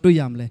ကိုကျွန်တော်တွေ့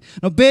ရမလဲ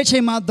နော်ဘယ်ချိ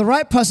န်မှာ the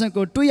right person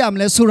ကိုတွေ့ရ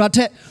မလဲဆိုတာ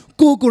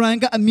ထက်ကိုယ်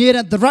တိုင်ကအမြဲ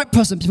တမ်း the right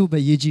person ဖြစ်ဖို့ပဲ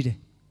ရည်ကြီးတယ်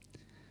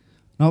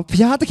နော်ဘု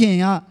ရားသ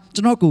ခင်က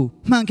ကျွန်တော်ကို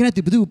မှန်ကန်တဲ့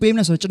သူဘယ်သူကိုပေးမ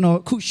လဲဆိုတော့ကျွန်တော်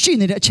အခုရှိ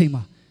နေတဲ့အ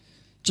ချိန်မှာ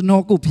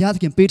ကျွန်တော်ကိုဘုရားသ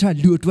ခင်ပေး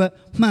ထားလူအတွက်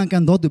မှန်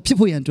ကန်သောသူဖြစ်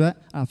ဖို့ရန်အတွက်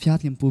ဘု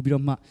ရားသ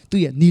ခင်ပို့ပြီးတော့မှသူ့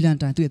ရဲ့နီလန်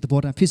တိုင်းသူ့ရဲ့သဘော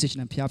တိုင်းဖြစ်စေချင်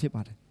တဲ့ဘုရားဖြစ်ပါ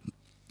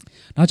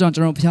တယ်ဒါကြောင့်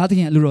ကျွန်တော်ဘုရားသခ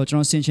င်အလိုတော်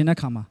ကျွန်တော်ဆင်ခြင်တဲ့အ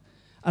ခါ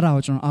မှာအဲ့ဒါ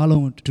ကိုကျွန်တော်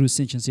အားလုံးတူဆ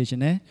င်ခြင်စေချင်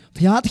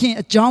တယ်ဘုရားသခင်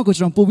အကြောင်း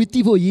ကိုကျွန်တော်ပို့ပြီးသိ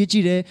ဖို့အရေး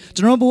ကြီး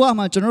တယ်ကျွန်တော်ဘဝ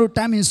မှာကျွန်တော်တို့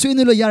တိုင်ပင်ဆွေး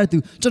နွေးလို့ရတဲ့သူ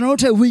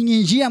ကျွန်တော်တို့ထက်ဝိညာ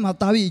ဉ်ရေးရ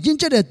မှာတာပြီးရ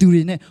င့်ကျက်တဲ့သူ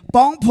တွေနဲ့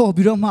ပေါင်းဖော်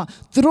ပြီးတော့မှ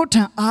သူတို့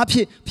ထံ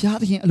အားဖြင့်ဘု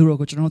ရားသခင်အ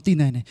လိုတော်ကို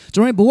ကျွန်တော်သိနိုင်တယ်ကျွ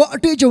န်တော်ရဲ့ဘဝအ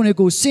တွေ့အကြုံတွေ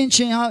ကိုဆင်ခြ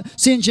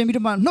င်ပြီး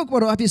တော့မှနှုတ်က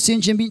ပတော်အဖြစ်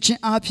ဆင်ခြင်ပြီးခြင်း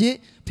အားဖြင့်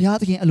ဘု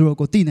ရားသခင်အ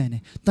လိုတော်ကိုသိနိုင်တ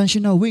ယ်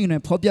တန်ရှင်တော်ဝိညာဉ်နဲ့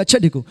ဖော်ပြချ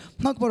က်တွေကို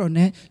နှုတ်က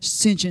ပတော်နဲ့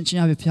ဆင်ခြင်ခြင်း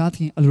အားဖြင့်ဘုရားသ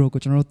ခင်အလိုတော်ကို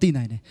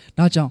ကျွန်တော်တို့သိနိုင်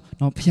တယ်ဒါကြောင့်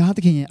တော့ဘုရားသ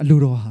ခင်ရဲ့အလို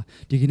တော်ဟာ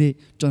ဒီကနေ့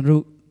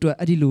ကျွန်တော်တို့အတွက်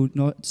အဲ့ဒီလို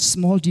နော်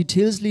small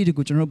details လေးတွေ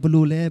ကိုကျွန်တော်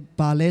ဘယ်လိုလဲ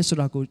ဘာလဲ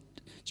ဆိုတာကို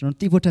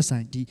ကျွန်တော်သိဖို့ထက်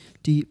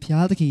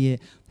ဆိုင်ဒီဘုရားသခင်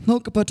ရဲ့နှု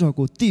တ်ကပတ်တော်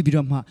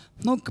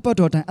ကိုသိပြီးတော့မှနှုတ်ကပတ်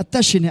တော်တိုင်းအသ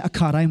က်ရှင်တဲ့အ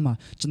ခါတိုင်း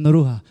မှာကျွန်တော်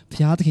တို့ဟာဘု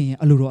ရားသခင်ရဲ့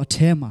အလိုတော်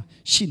အထဲမှာ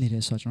ရှိနေတ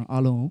ယ်ဆိုတော့ကျွန်တော်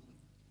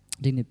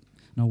အားလုံးဒီနေ့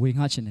နော်ဝေ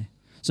ငှချင်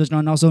တယ်ဆိုတော့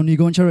ကျွန်တော်နောက်ဆုံးညီ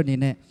ကုန်းချက်ရ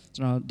အနေနဲ့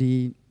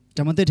ကျွန်တော်ဒီဓ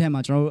မ္မသစ်ထဲ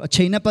မှာကျွန်တော်တို့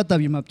အချိန်နဲ့ပတ်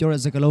သက်ပြီးမှပြောတဲ့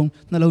စကားလုံး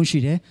နှလုံး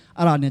ရှိတယ်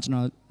အဲ့ဒါနဲ့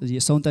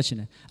ကျွန်တော်ဒီအဆုံး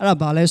သတ်ချင်တယ်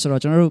အဲ့ဒါဘာလဲဆိုတော့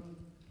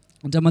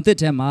ကျွန်တော်တို့ဓမ္မသစ်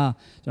ထဲ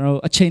မှာကျွန်တော်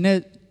တို့အချိန်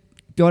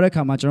နဲ့ပြောတဲ့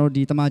ခါမှာကျွန်တော်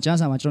ဒီတမန်ကျ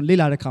မ်းစာမှာကျွန်တော်လေ့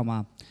လာတဲ့ခါမှာ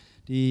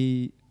ဒီ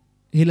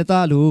ဟေလသ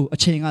လိုအ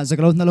ချိန်က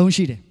စကားလုံးနှလုံး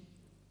ရှိတယ်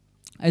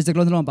အဲစကား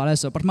လုံးနှလုံးဘာလဲ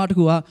ဆိုတော့ပထမ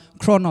တစ်ခုက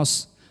chronos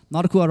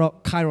နောက်တစ်ခုကတော့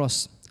kairos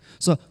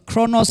ဆို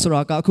chronos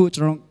ဆိုတာက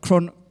အခုကျွန်တော်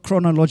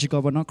chronological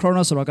ပေါ့နော်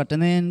chronos ဆိုတာက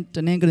တန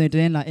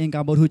င်လာအင်္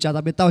ဂါဗုဒ္ဓကြာ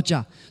တာပဲ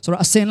တောက်ကြဆိုတော့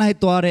အစဉ်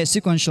လိုက်သွားတဲ့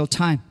sequential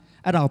time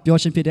အဲ့ဒါကိုပြော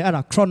ချင်းဖြစ်တယ်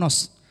အဲ့ဒါ chronos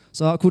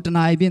ဆိုတော့အခု1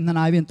နာရီပြင်2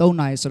နာရီပြင်3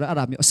နာရီဆိုတော့အဲ့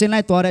ဒါမျိုးအစဉ်လို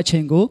က်သွားတဲ့အ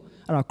ချိန်ကို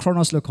အဲ့ဒါ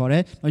chronos လို့ခေါ်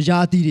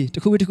တယ်ရာသီတွေ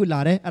တစ်ခုပြီးတစ်ခုလာ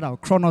တယ်အဲ့ဒါကို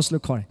chronos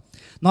လို့ခေါ်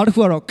တယ်နောက်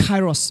တစ်ခုကတော့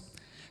kairos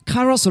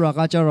ဆိုတာက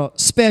ကျတော့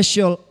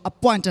special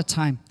appointed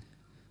time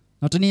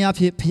နောက်တနည်း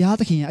အားဖြင့်ဘု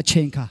ရားသခင်ရဲ့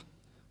အချိန်ခါ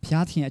ဘု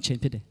ရားသခင်ရဲ့အချိန်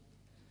ဖြစ်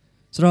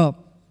တယ်ဆိုတော့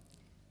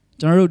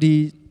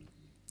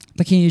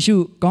ကျွန်တော်တို့ဒီသခင်ယေရှု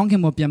ကောင်း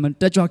ကင်ဘုံပြန်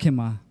မတက်ကြွခင်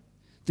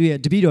မှာသူရဲ့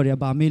တပည့်တော်တွေ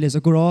ကဗာမေးလဲ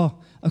ဆိုကို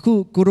ရောအခု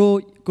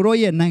ကိုရော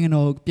ရဲ့နိုင်ငံ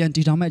တော်ပြန်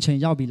တည်ထောင်မဲ့အ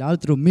ချိန်ရောက်ပြီလား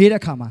သူတို့မေးတဲ့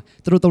အခါမှာ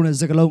သူတို့သုံး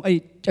တဲ့စကားလုံးအဲ့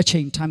အချိ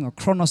န် time က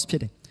chronos ဖြစ်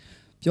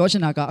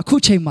တယ်ပြောချင်တာက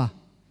အခုချိန်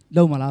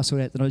မှာလုံးမလားဆို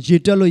တော့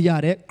ကျွန်တော်ရေတွက်လို့ရ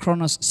တဲ့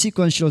chronos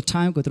sequential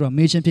time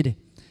ကိုသူတို့မေးခြင်းဖြစ်တယ်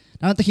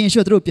ဒါပေမဲ့သ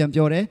ခင်ယေရှုသူတို့ပြန်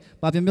ပြော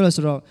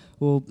တယ်ဗာပြန်ပြောလဲဆိုတော့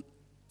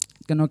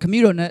ဟိုကျွန်တော်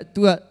ခမီးတော်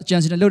နဲ့သူကအကြံ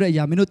စီနဲ့လုပ်တဲ့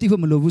အရာမ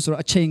င်းတို့သိဖို့မလိုဘူး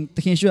ဆိုတော့အချိန်သ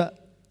ခင်ယေရှု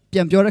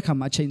ကပြန်ပြောတဲ့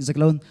အခါမှာအချိန်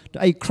စကားလုံး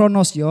အဲ့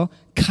chronos ရော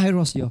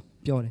kairos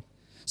ရောပြောတယ်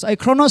ဆိုအဲ့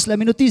chronos လည်း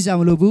မင်းတို့သိ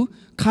စရာမလိုဘူး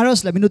kairos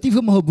လည်းမင်းတို့သိ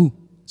ဖို့မဟုတ်ဘူး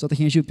ဆိုသ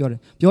ခင်ယေရှုပြော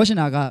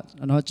တယ်ပြောချင်တာက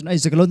နော်ကျွန်တော်အဲ့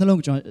စကားလုံးနှလုံး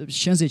ကိုကျွန်တော်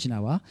ရှ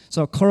င်းစေချင်တာပါဆို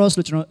တော့ kairos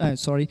လို့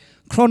ကျွန်တော်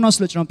chronos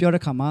လို့ကျွန်တော်ပြောတဲ့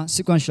အခါမှာ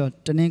sequential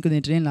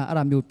တင်းလာ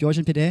အဲ့ဒါမျိုးပြောချ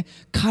င်းဖြစ်တယ်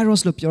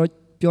kairos လို့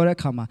ပြောတဲ့အ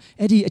ခါ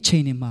မှာအဲ့ဒီအချိ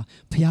န်တွေမှာ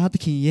ဘုရားသ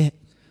ခင်ရဲ့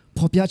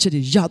ဖော်ပြချက်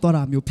တွေရသွား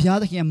တာမျိုးဘုရား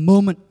သခင်ရဲ့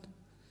moment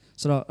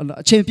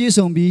ဆိုတော့အချိန်ပြည့်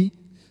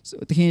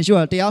စုံပြီးသခင်ယေရှု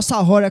ကတရားစ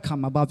ဟောတဲ့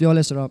အခါမှာပြော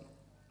လဲ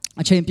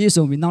ဆိုတော့အချိန်ပြည့်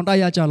စုံပြီးနောက်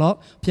တရကြတော့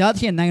ဘုရားသ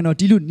ခင်နိုင်ငံတော်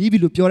ဒီလိုနီး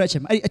ပြီလို့ပြောတဲ့အချိ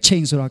န်မှာအဲ့ဒီအချိ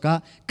န်ဆိုတာက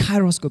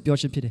kairos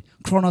ကိုပြောခြင်းဖြစ်တယ်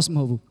chronos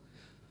မဟုတ်ဘူး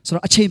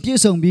ဆိုတော့အချိန်ပြည့်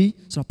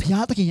စုံပြီးဆိုတော့ဘု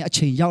ရားသခင်ရဲ့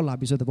အချိန်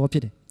ရောက်လာပြီဆိုတဲ့သဘောဖြ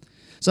စ်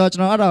တယ်ဆိုတော့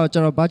ကျွန်တော်အဲ့ဒါကိုကျွ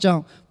န်တော်ဘာကြော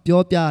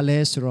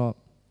င့်ပြောပြလဲဆိုတော့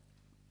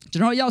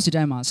ကျွန်တော်ရောက်စီ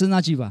တိုင်းမှာစ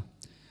ဉ်းစားကြ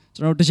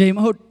ည့်ပါကျွန်တော်တစ်ချိန်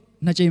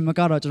မဟုတ်နှစ်ချိန်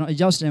မကတော့ကျွန်တော်အ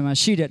ရောက်စီတိုင်းမှာ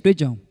ရှိတဲ့တွေ့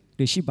ကြုံ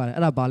တွေရှိပါ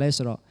တယ်အဲ့ဒါဘာလဲ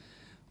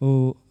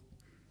ဆိုတော့ဟို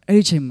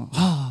အဲ့ဒီချိန်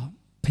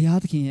မှာဘုရား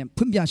သခင်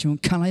ရဲ့ဖွင့်ပြခြ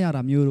င်းခံလိုက်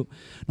ရတာမျိုးလို့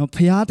နော်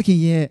ဘုရားသ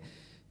ခင်ရဲ့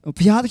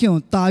ဘုရားသခင်ကို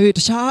တာ၍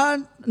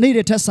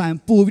တခြားနေတဲ့ထက်ဆိုင်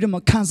ပို့ပြီး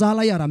တော့ခံ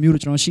စားလိုက်ရတာမျိုး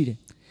လို့ကျွန်တော်ရှိ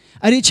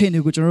တယ်အဲ့ဒီ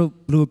ချိန်တွေကိုကျွန်တော်တို့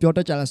ဘယ်လိုပြော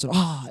တတ်ကြလဲဆိုတော့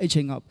အဲ့ချိ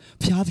န်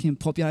ကဘုရားသခင်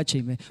ဖော်ပြတဲ့အ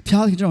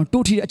ချိန်ပဲဘုရားသခင်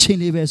ကျွန်တော်တိုးထီတဲ့အချိန်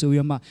လေးပဲဆိုပြီး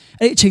တော့မှ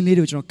အဲ့ဒီအချိန်လေး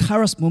တွေကိုကျွန်တော်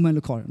kairos moment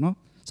လို့ခေါ်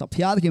တယ်နော်ဆိုတော့ဘု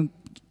ရားသ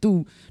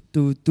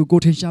ခင်သူကို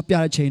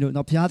ထင်ရှားပြတဲ့အချိန်တို့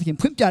နော်ဘုရားသ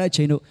ခင်ဖွင့်ပြတဲ့အ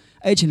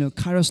ချိန်တို့အဲ့ဒီအချိန်ကို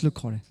kairos လို့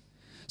ခေါ်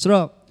တယ်ဆို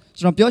တော့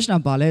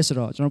ကျွန်တော်ပြောချင်တာဘာလဲဆို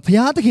တော့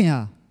ကျွန်တော်ဘုရားသခင်ဟာ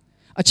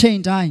အချိန်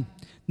တိုင်း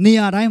နေ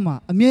ရာတိုင်း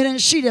မှာအမြဲတ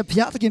မ်းရှိ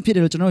တဲ့ဘုရားသခင်ဖြစ်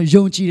တယ်လို့ကျွန်တော်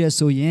ယုံကြည်တယ်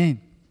ဆိုရင်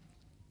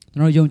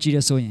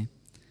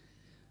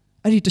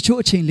အဲ့ဒီတ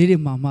ချို့အချိန်လေး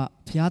တွေမှာမှ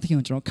ဘုရားသ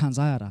ခင်ကို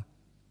ကျွန်တော်ခံစား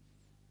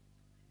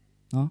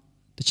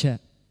ရတာနော်တစ်ချက်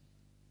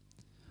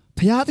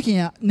ဘုရားသ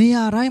ခင်ကနေရာ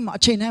တိုင်းမှာအ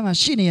ချိန်တိုင်းမှာ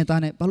ရှိနေရ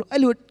တဲ့နဲ့ဘာလို့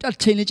အဲ့လို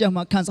အချိန်လေးကြာ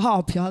မှခံ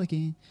စားဘုရားသခ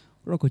င်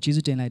ရောကိုကျေး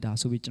ဇူးတင်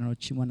လိုက်တာဆိုပြီး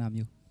ကျွန်တော်ချီးမွမ်းတာ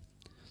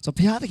မျိုးဆိုတော့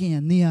ဘုရားသခင်က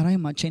နေရာတိုင်း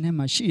မှာအချိန်တို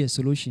င်းမှာရှိရ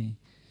ဆိုလို့ရှိ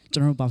ရင်ကျွ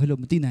န်တော်ဘာဖြစ်လို့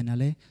မသိနိုင်တာ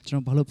လဲ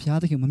ကျွန်တော်ဘာလို့ဘုရား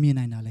သခင်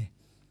မမြင်နိုင်တာလဲ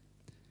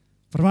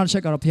ပထမတစ်ချ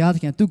က်ကတော့ဘုရား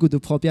သခင်သူ့ကိုယ်သူ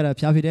ဖော်ပြ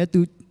တဲ့ဘုရားဖြစ်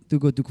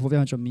တယ်သူကိုယ်သူဖော်ပြ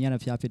ကျွန်တော်မြင်ရ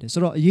တဲ့ဘုရားဖြစ်တယ်ဆို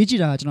တော့အရေးကြီး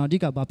တာကကျွန်တော်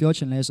အဓိကဘာပြောချ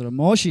င်လဲ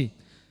ဆိုတော့မော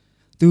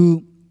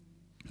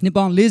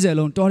ရှေသူနှစ်ပေါင်း40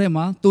လုံး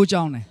တောထဲမှာတိုး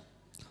ကြောင်းတယ်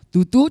သူ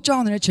တိုးကြော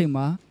င်းတဲ့အချိန်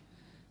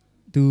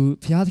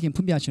မှာသူဘုရားသခင်ဖွ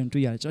င့်ပြခြင်း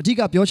တွေ့ရတယ်ကျွန်တော်အဓိ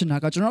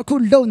ကပြောချင်တာကကျွန်တော်အခု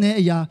လုံနေတဲ့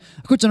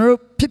အရာအခု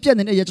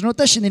ကျွန်တော်တို့ဖြစ်ပျက်နေတဲ့အရာကျွန်တော်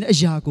သက်ရှင်နေတဲ့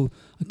အရာကို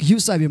ယူ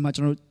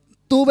ဆိုင်ပြီးမှကျွန်တော်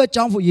တိုးပဲ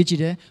ကြောင်းဖို့အ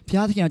ရေးကြီးတယ်ဘု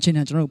ရားသခင်အ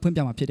ချိန်တိုင်းကျွန်တော်တို့ဖွ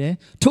င့်ပြမှာဖြစ်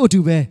တယ်ထို့အတူ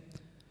ပဲ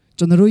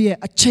ကျွန်တော်တို့ရဲ့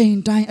အချိန်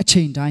တိုင်းဟာ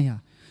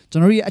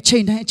ကျွန်တော်တို့ရဲ့အချိ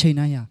န်တိုင်း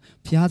ဟာ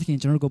ဘုရားသ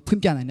ခင်ကျွန်တော်တို့ကိုဖွင့်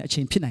ပြနိုင်တဲ့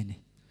အချိန်ဖြစ်နိုင်တယ်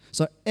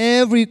so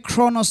every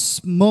chronos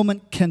moment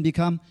can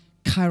become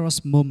kairos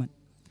moment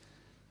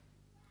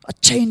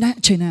အချိန်တိုင်း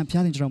ဘု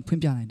ရားသခင်ကျွန်တော်ဖွ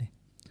င့်ပြနိုင်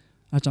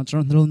တယ်အဲကြောင့်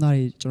ကျွန်တော်နှလုံးသား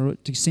တွေကျွန်တော်တို့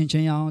ဒီ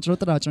ဆင်ခြင်းရအောင်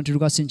ကျွန်တော်တို့ကျွန်တော်ဒီ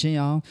လိုကဆင်ခြင်း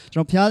ရအောင်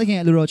ကျွန်တော်ဘုရားသခင်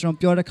အလိုတော်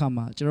ကျွန်တော်ပြောတဲ့ခါ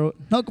မှာကျွန်တော်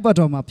နှုတ်က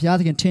ပတ်တော်မှာဘု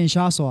ရားသခင်ထင်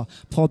ရှား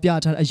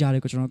စွာဖော်ပြထားတဲ့အရာ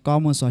တွေကိုကျွန်တော်ကော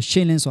င်းမွန်စွာရှ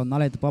င်းလင်းစွာ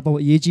နားလည်သဘော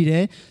ပေါက်အရေးကြီးတ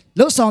ယ်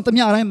လှုပ်ဆောင်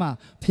သမျှတိုင်း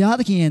မှာဘုရား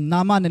သခင်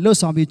ရဲ့နာမနဲ့လှုပ်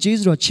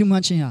ဆောင်ပြီးကျေးဇူးတော်ချီးမွ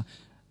မ်းခြင်းဟာ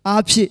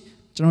အားဖြင့်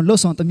ကျွန်တော်လှု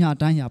ပ်ဆောင်သ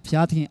မျှတို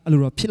င်းဟာဘုရားသခင်အလို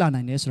တော်ဖြစ်လာ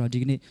နိုင်တယ်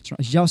ဆိုတော့ဒီကနေ့ကျွန်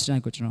တော်ရောက်စ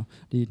တိုင်းကိုကျွန်တော်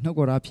ဒီနှုတ်က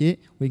တော်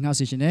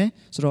အဖြစ်ဝေငှစေခြင်း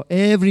နဲ့ဆိုတော့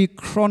every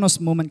chronos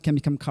moment can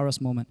become kairos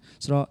moment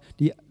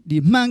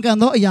ဆိုတော့ဒီမှန်ကန်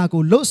သောအရာ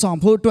ကိုလှုပ်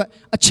ဆောင်ဖို့အတွက်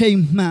အချိန်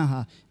မှန်ဟာ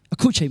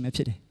အခုချိန်ပဲဖြ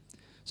စ်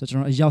တယ်ဆိုတော့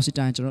ကျွန်တော်အရောက်စ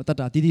တိုင်းကျွန်တော်တတ်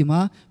တာတည်တည်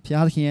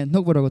မှာဘုရားသခင်ရဲ့နှု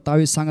တ်ကတော်ကိုတာ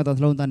၍ဆန်း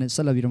ကတော်နှလုံးသားနဲ့ဆ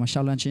က်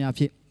လက်ပြီးတော့မှရှောက်လန်းခြင်း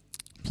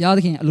အဖြစ်ဘုရား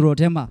သခင်အလိုတော်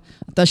ထဲ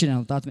မှာအ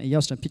သက်ရှင်နေတော်သားသမီးအရော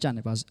က်စတို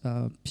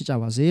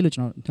င်းဖြစ်ကြပါစေလို့ကျွ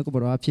န်တော်နှုတ်က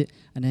တော်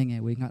အဖြစ်အနေ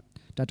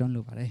ငယ်ဝေငှတတ်တွ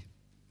န်းလိုပါ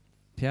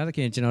တယ်ဘုရားသခ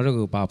င်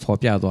ကျွန်တော်တို့ကိုဖော်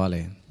ပြသွားလဲ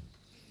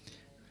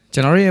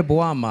ကျွန်တော်တို့ရဲ့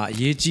ဘဝမှာအ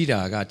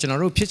ရေးကြီးတာက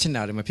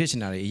ကျွန်တော်တို့ဖြစ်ချင်တာတွေ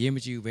မဖြစ်ချင်တာတွေအရေး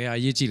မကြီးဘူး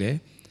ဘယ်ဟာအ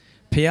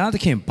ရေးကြီးလဲဘုရား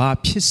သခင်ဘာ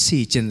ဖြစ်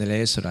စေချင်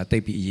တယ်လဲဆိုတာသိ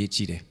ပြီးအရေး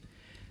ကြီး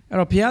တယ်အဲ့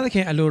တော့ဘုရားသ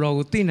ခင်အ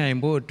လိုတော်ကိုသိ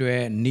နိုင်ဖို့အတွက်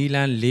နီ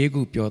လန်း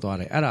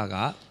၄ခုပြောသွားတယ်အဲ့ဒါက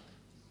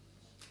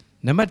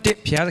နံပါတ်1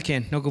ဘုရားသ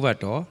ခင်နှုတ်ကပတ်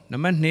တော်နံ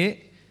ပါတ်2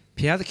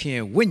ဘုရားသ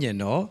ခင်ရဲ့ဝိညာဉ်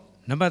တော်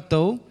နံပါတ်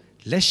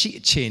3လက်ရှိ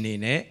အခြေ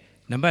အနေနဲ့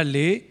နံပါတ်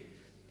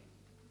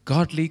4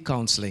 godly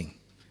counseling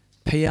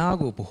ဖယား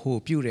ကိုဗ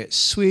ဟိုပြု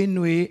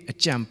တဲ့ဆွေးနွေးအ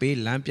ကြံပေး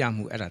လမ်းပြ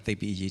မှုအဲ့ဒါသိ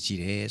ပြီးအရေးကြီး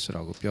တယ်ဆို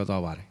တော့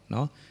ကိုပြောသွားပါတယ်เน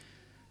าะ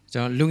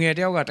ကျွန်တော်လူငယ်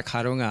တယောက်ကတခါ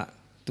တော့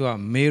ကသူက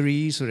Mary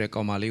ဆိုတဲ့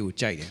ကောင်မလေးကို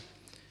ကြိုက်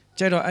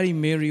တယ်ကြိုက်တော့အဲ့ဒီ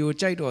Mary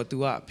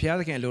ကိုကြိုက်တော့သူကဘု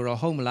ရားသခင်လိုတော့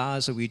ဟုတ်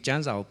မလား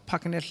ဆိုပြီးကျမ်းစာကိုဖတ်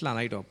ခနဲ့လှန်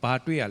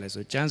လိုက်တော့ဘာတွေ့ရလဲ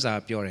ဆိုကျမ်းစာ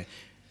ပြောတယ်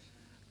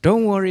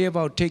Don't worry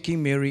about taking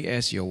Mary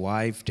as your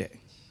wife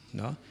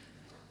တဲ့เนา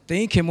ะသ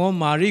င်ခင်မော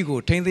မာရိ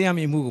ကိုထိန်းသိမ်းရ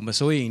မည်မှုကိုမ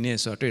စိုးရိမ်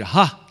နဲ့ဆိုတော့တွေ့တာ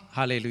ဟာ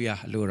လေလုယာ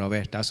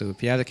လိုတော့ပဲဒါဆို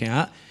ဘုရားသခင်က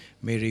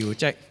Mary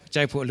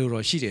ကိုကြိုက်ဖို့အ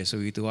လိုတော်ရှိတယ်ဆို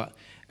ပြီးသူ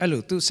ကအဲ့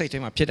လိုသူ့စိတ်ထဲ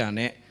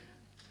မှာဖြစ်တာနဲ့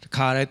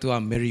တခါတည်းသူက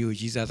Mary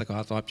ကိုရည်စားစ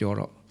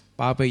ကားသွားပြောတော့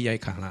ပါပိတ်ရို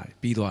က်ခံလာ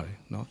ပြီးသွားတယ်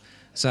နော်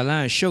ဇလ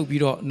န်ရှုပ်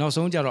ပြီးတော့နောက်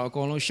ဆုံးကြတော့အ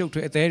ကုန်လုံးရှုပ်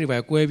ထွေးအသေးတွေပဲ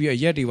ကွဲပြီး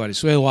ရက်တွေပါ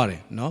ဆွဲသွားတ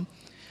ယ်နော်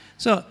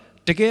ဆိုတော့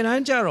တကယ်တ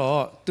မ်းကျတော့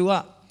तू က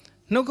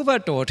နှုတ်ကပတ်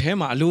တော်ထဲ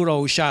မှာအလိုတော်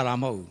ကိုရှာတာ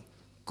မဟုတ်ဘူး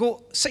ကို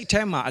စိတ်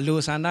ထဲမှာအလို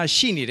ဆန္ဒ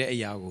ရှိနေတဲ့အ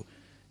ရာကို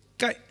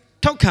ကဲ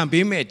ထောက်ခံ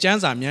ပေးမဲ့ကျမ်း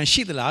စာများ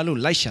ရှိသလားလို့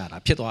လိုက်ရှာတာ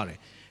ဖြစ်သွားတယ်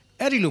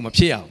အဲ့ဒီလိုမ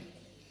ဖြစ်ရဘူး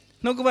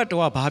နှုတ်ကပတ်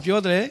တော်ကဘာပြော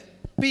တယ်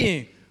ပြီးရ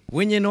င်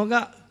ဝိညာဉ်တော်က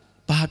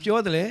ဘာပြော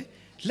တယ်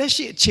လက်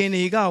ရှိအခြေအ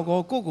နေက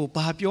ကို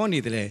ဘာပြောနေ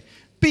တယ်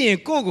ပြီးရင်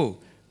ကို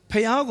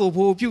ဖះကို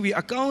ဖို့ပြုပြီး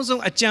အကောင်း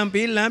ဆုံးအကြံ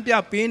ပေးလမ်းပြ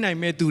ပေးနိုင်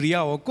မဲ့သူတွေက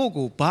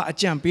ကိုဘာအ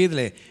ကြံပေးတ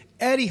ယ်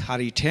အဲ့ဒီဟာ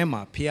ဒီထဲ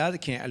မှာဖះသ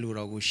ခင်အလို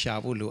တော်ကိုရှာ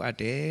ဖို့လိုအပ်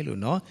တယ်လို့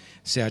เนาะ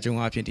ဆရာကျုံ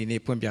အဖြစ်ဒီ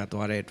နေ့ဖွင့်ပြ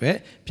သွားတဲ့အတွက်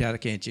ဖះသ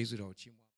ခင်ကျေးဇူးတော်ကိုချီးမွမ်း